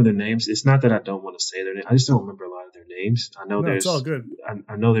don't remember their names. It's not that I don't want to say their name. I just don't remember a lot of their names. I know it's all good.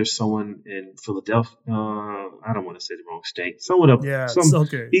 I know there's someone in Philadelphia. I don't want to say the wrong state. Someone up. Yeah, it's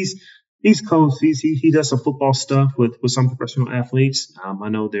okay. East Coast. He does some football stuff with some professional athletes. I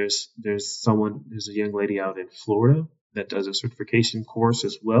know there's a young lady out in Florida that does a certification course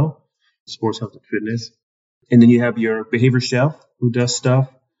as well, sports, health, and fitness. And then you have your behavior chef who does stuff.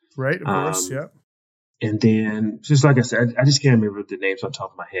 Right, of course, yeah. And then, just like I said, I just can't remember the names on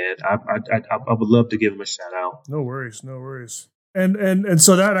top of my head. I would love to give them a shout out. No worries. And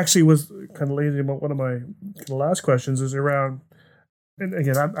so that actually was kind of leading to one of my last questions is around, and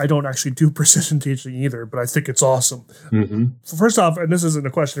again, I don't actually do precision teaching either, but I think it's awesome. Mm-hmm. First off, and this isn't a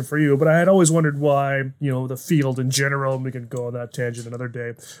question for you, but I had always wondered why, the field in general, and we can go on that tangent another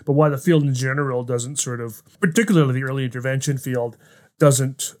day, but why the field in general doesn't sort of, particularly the early intervention field,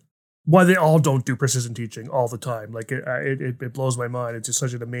 why they all don't do precision teaching all the time. Like it blows my mind. It's just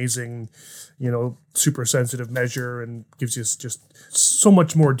such an amazing, super sensitive measure and gives you just so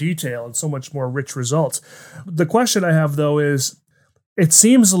much more detail and so much more rich results. The question I have though is, it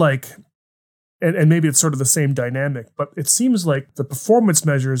seems like, and maybe it's sort of the same dynamic, but it seems like the performance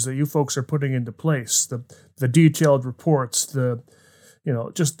measures that you folks are putting into place, the detailed reports,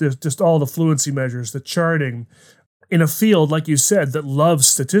 just all the fluency measures, the charting, in a field, like you said, that loves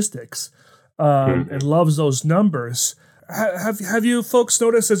statistics and loves those numbers. Have you folks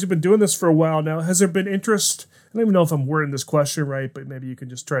noticed, as you've been doing this for a while now, has there been interest? I don't even know if I'm wording this question right, but maybe you can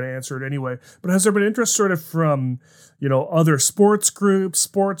just try to answer it anyway. But has there been interest sort of from, other sports groups,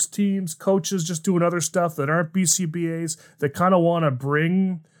 sports teams, coaches just doing other stuff that aren't BCBAs that kind of want to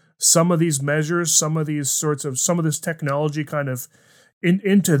bring some of these measures, some of this technology kind of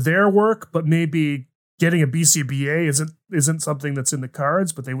into their work, but maybe getting a BCBA isn't something that's in the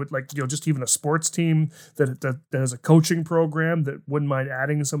cards, but they would like, just even a sports team that has a coaching program that wouldn't mind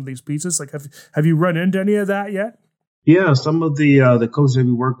adding some of these pieces. Like, have you run into any of that yet? Yeah, some of the coaches that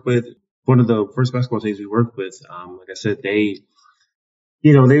we work with, one of the first basketball teams we worked with, like I said, they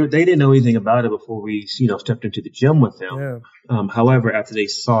didn't know anything about it before we, stepped into the gym with them. Yeah. However, after they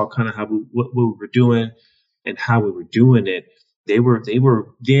saw kind of what we were doing and how we were doing it, they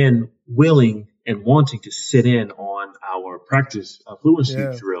were again willing and wanting to sit in on our practice fluency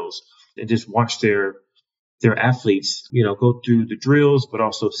drills and just watch their athletes, go through the drills, but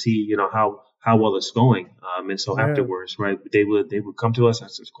also see, how well it's going. And so afterwards, right, they would come to us,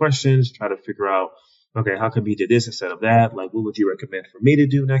 ask us questions, try to figure out, okay, how come you did this instead of that? Like, what would you recommend for me to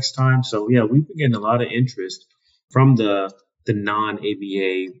do next time? So yeah, we've been getting a lot of interest from the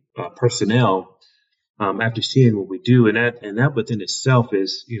non-ABA personnel. After seeing what we do, and that within itself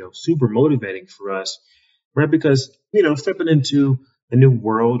is, super motivating for us, right? Because, stepping into a new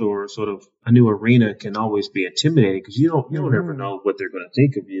world or sort of a new arena can always be intimidating because you don't ever know what they're going to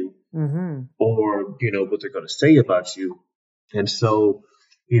think of you or, what they're going to say about you. And so,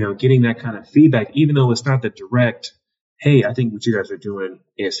 getting that kind of feedback, even though it's not the direct, hey, I think what you guys are doing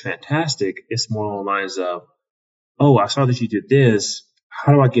is fantastic. It's more along the lines of, oh, I saw that you did this.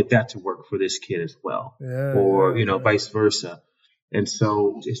 How do I get that to work for this kid as well? Or, vice versa. And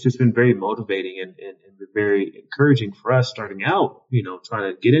so it's just been very motivating and very encouraging for us starting out,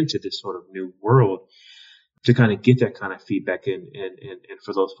 trying to get into this sort of new world to kind of get that kind of feedback and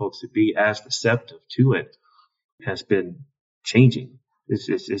for those folks to be as receptive to it has been changing. It's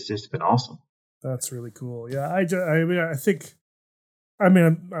just been awesome. That's really cool. Yeah.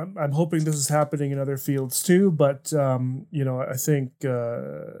 I'm hoping this is happening in other fields too, but, I think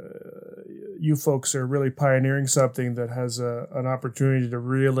you folks are really pioneering something that has an opportunity to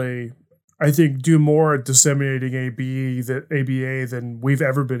really, I think, do more at disseminating ABA than we've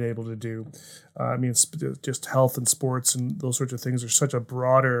ever been able to do. It's just health and sports and those sorts of things are such a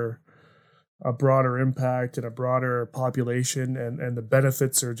broader impact and a broader population, and the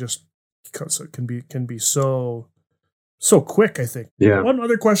benefits are just can be so quick, I think. Yeah. One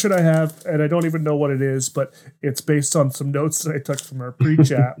other question I have, and I don't even know what it is, but it's based on some notes that I took from our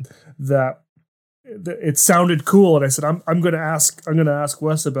pre-chat that it sounded cool, and I said I'm going to ask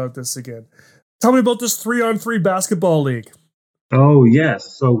Wes about this again. Tell me about this 3-on-3 basketball league. Oh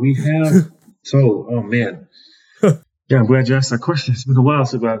yes, so we have. Oh man. Yeah, I'm glad you asked that question. It's been a while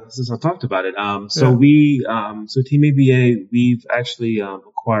since I talked about it. So Team ABA, we've actually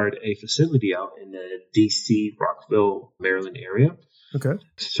acquired a facility out in the DC, Rockville, Maryland area. Okay.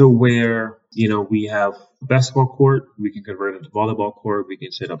 So where, we have a basketball court, we can convert it to volleyball court, we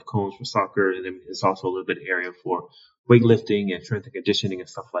can set up cones for soccer, and then there's also a little bit of area for weightlifting and strength and conditioning and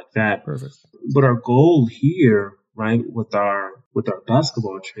stuff like that. Perfect. But our goal here, right, with our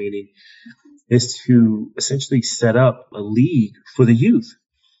basketball training is to essentially set up a league for the youth,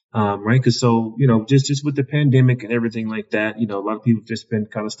 right? Because just with the pandemic and everything like that, a lot of people have just been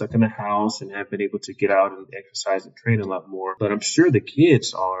kind of stuck in the house and have been able to get out and exercise and train a lot more. But I'm sure the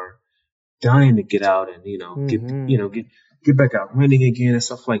kids are dying to get out and get back out running again and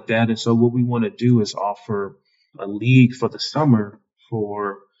stuff like that. And so what we want to do is offer a league for the summer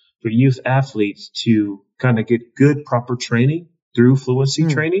for youth athletes to kind of get good proper training through fluency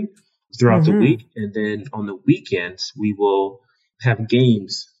training throughout the week. And then on the weekends, we will have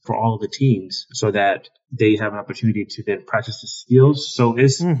games for all of the teams so that they have an opportunity to then practice the skills. So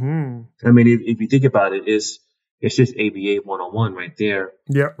it's, if you think about it, it's just ABA 101 right there.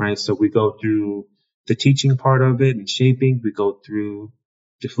 Yeah. Right. So we go through the teaching part of it and shaping. We go through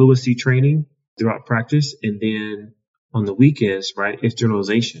the fluency training throughout practice. And then on the weekends, right, it's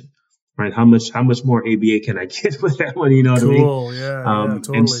journalization. Right. How much more ABA can I get with that one? You know what I mean? Cool. Yeah.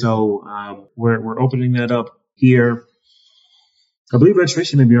 Totally. And so we're opening that up here. I believe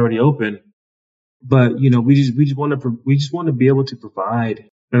registration may be already open, but you know, we just want to be able to provide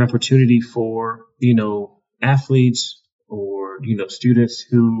an opportunity for, you know, athletes or, you know, students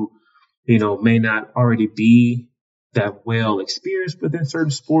who, you know, may not already be that well experienced within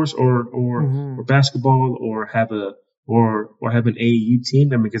certain sports or basketball or have an AAU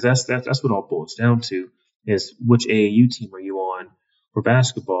team. I mean, because that's what it all boils down to is which AAU team are you on for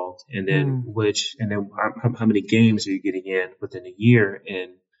basketball, and then how many games are you getting in within a year,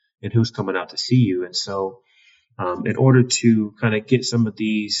 and who's coming out to see you. And so in order to kind of get some of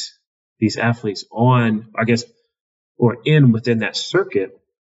these athletes on, I guess, or in within that circuit,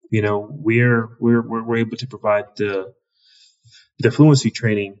 you know, we're able to provide the fluency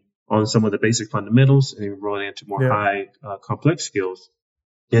training on some of the basic fundamentals and then rolling into more high complex skills,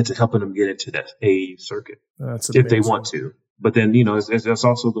 and to helping them get into that AAU circuit if they want to. But then, you know, it's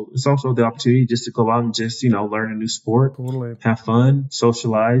also the opportunity just to go out and just, you know, learn a new sport, have fun,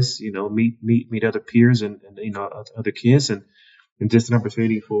 socialize, you know, meet other peers and you know, other kids, and just an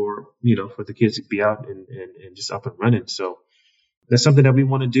opportunity for, you know, for the kids to be out and just up and running. So that's something that we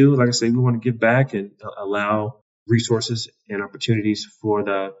want to do. Like I say, we want to give back and allow resources and opportunities for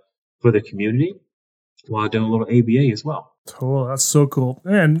the community while doing a little ABA as well. Cool. That's so cool.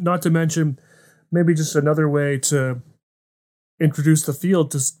 And not to mention, maybe just another way to introduce the field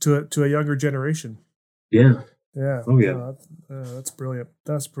to a younger generation. Yeah. Yeah. Oh yeah. That's brilliant.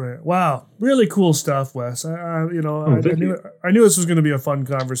 That's brilliant. Wow. Really cool stuff, Wes. I knew this was going to be a fun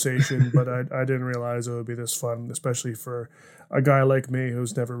conversation, but I didn't realize it would be this fun, especially for a guy like me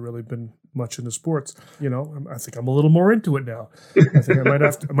who's never really been much into sports. You know, I think I'm a little more into it now. I think I might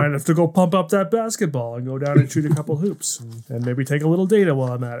have to go pump up that basketball and go down and shoot a couple hoops and maybe take a little data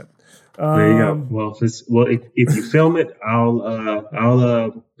while I'm at it. There you go. Well, if you film it,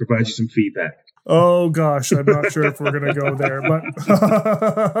 I'll provide you some feedback. Oh gosh, I'm not sure if we're gonna go there, but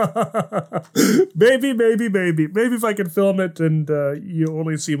maybe if I can film it and you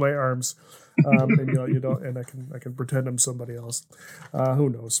only see my arms, and you don't, and I can pretend I'm somebody else. Who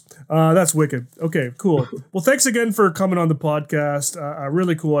knows? That's wicked. Okay, cool. Well, thanks again for coming on the podcast.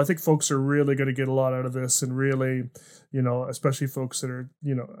 Really cool. I think folks are really going to get a lot out of this, and really, you know, especially folks that are,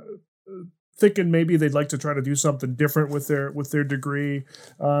 you know, thinking maybe they'd like to try to do something different with their degree,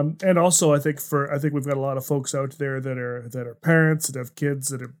 and also I think we've got a lot of folks out there that are parents that have kids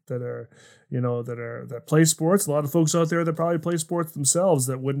that play sports. A lot of folks out there that probably play sports themselves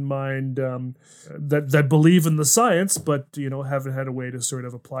that wouldn't mind that believe in the science, but you know, haven't had a way to sort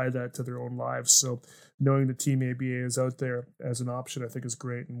of apply that to their own lives. So knowing that Team ABA is out there as an option, I think is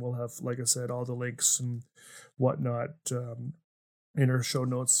great, and we'll have, like I said, all the links and whatnot in our show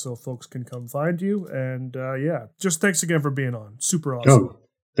notes so folks can come find you. And just thanks again for being on. Super awesome. Oh,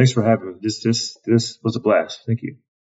 thanks for having me. This was a blast. Thank you.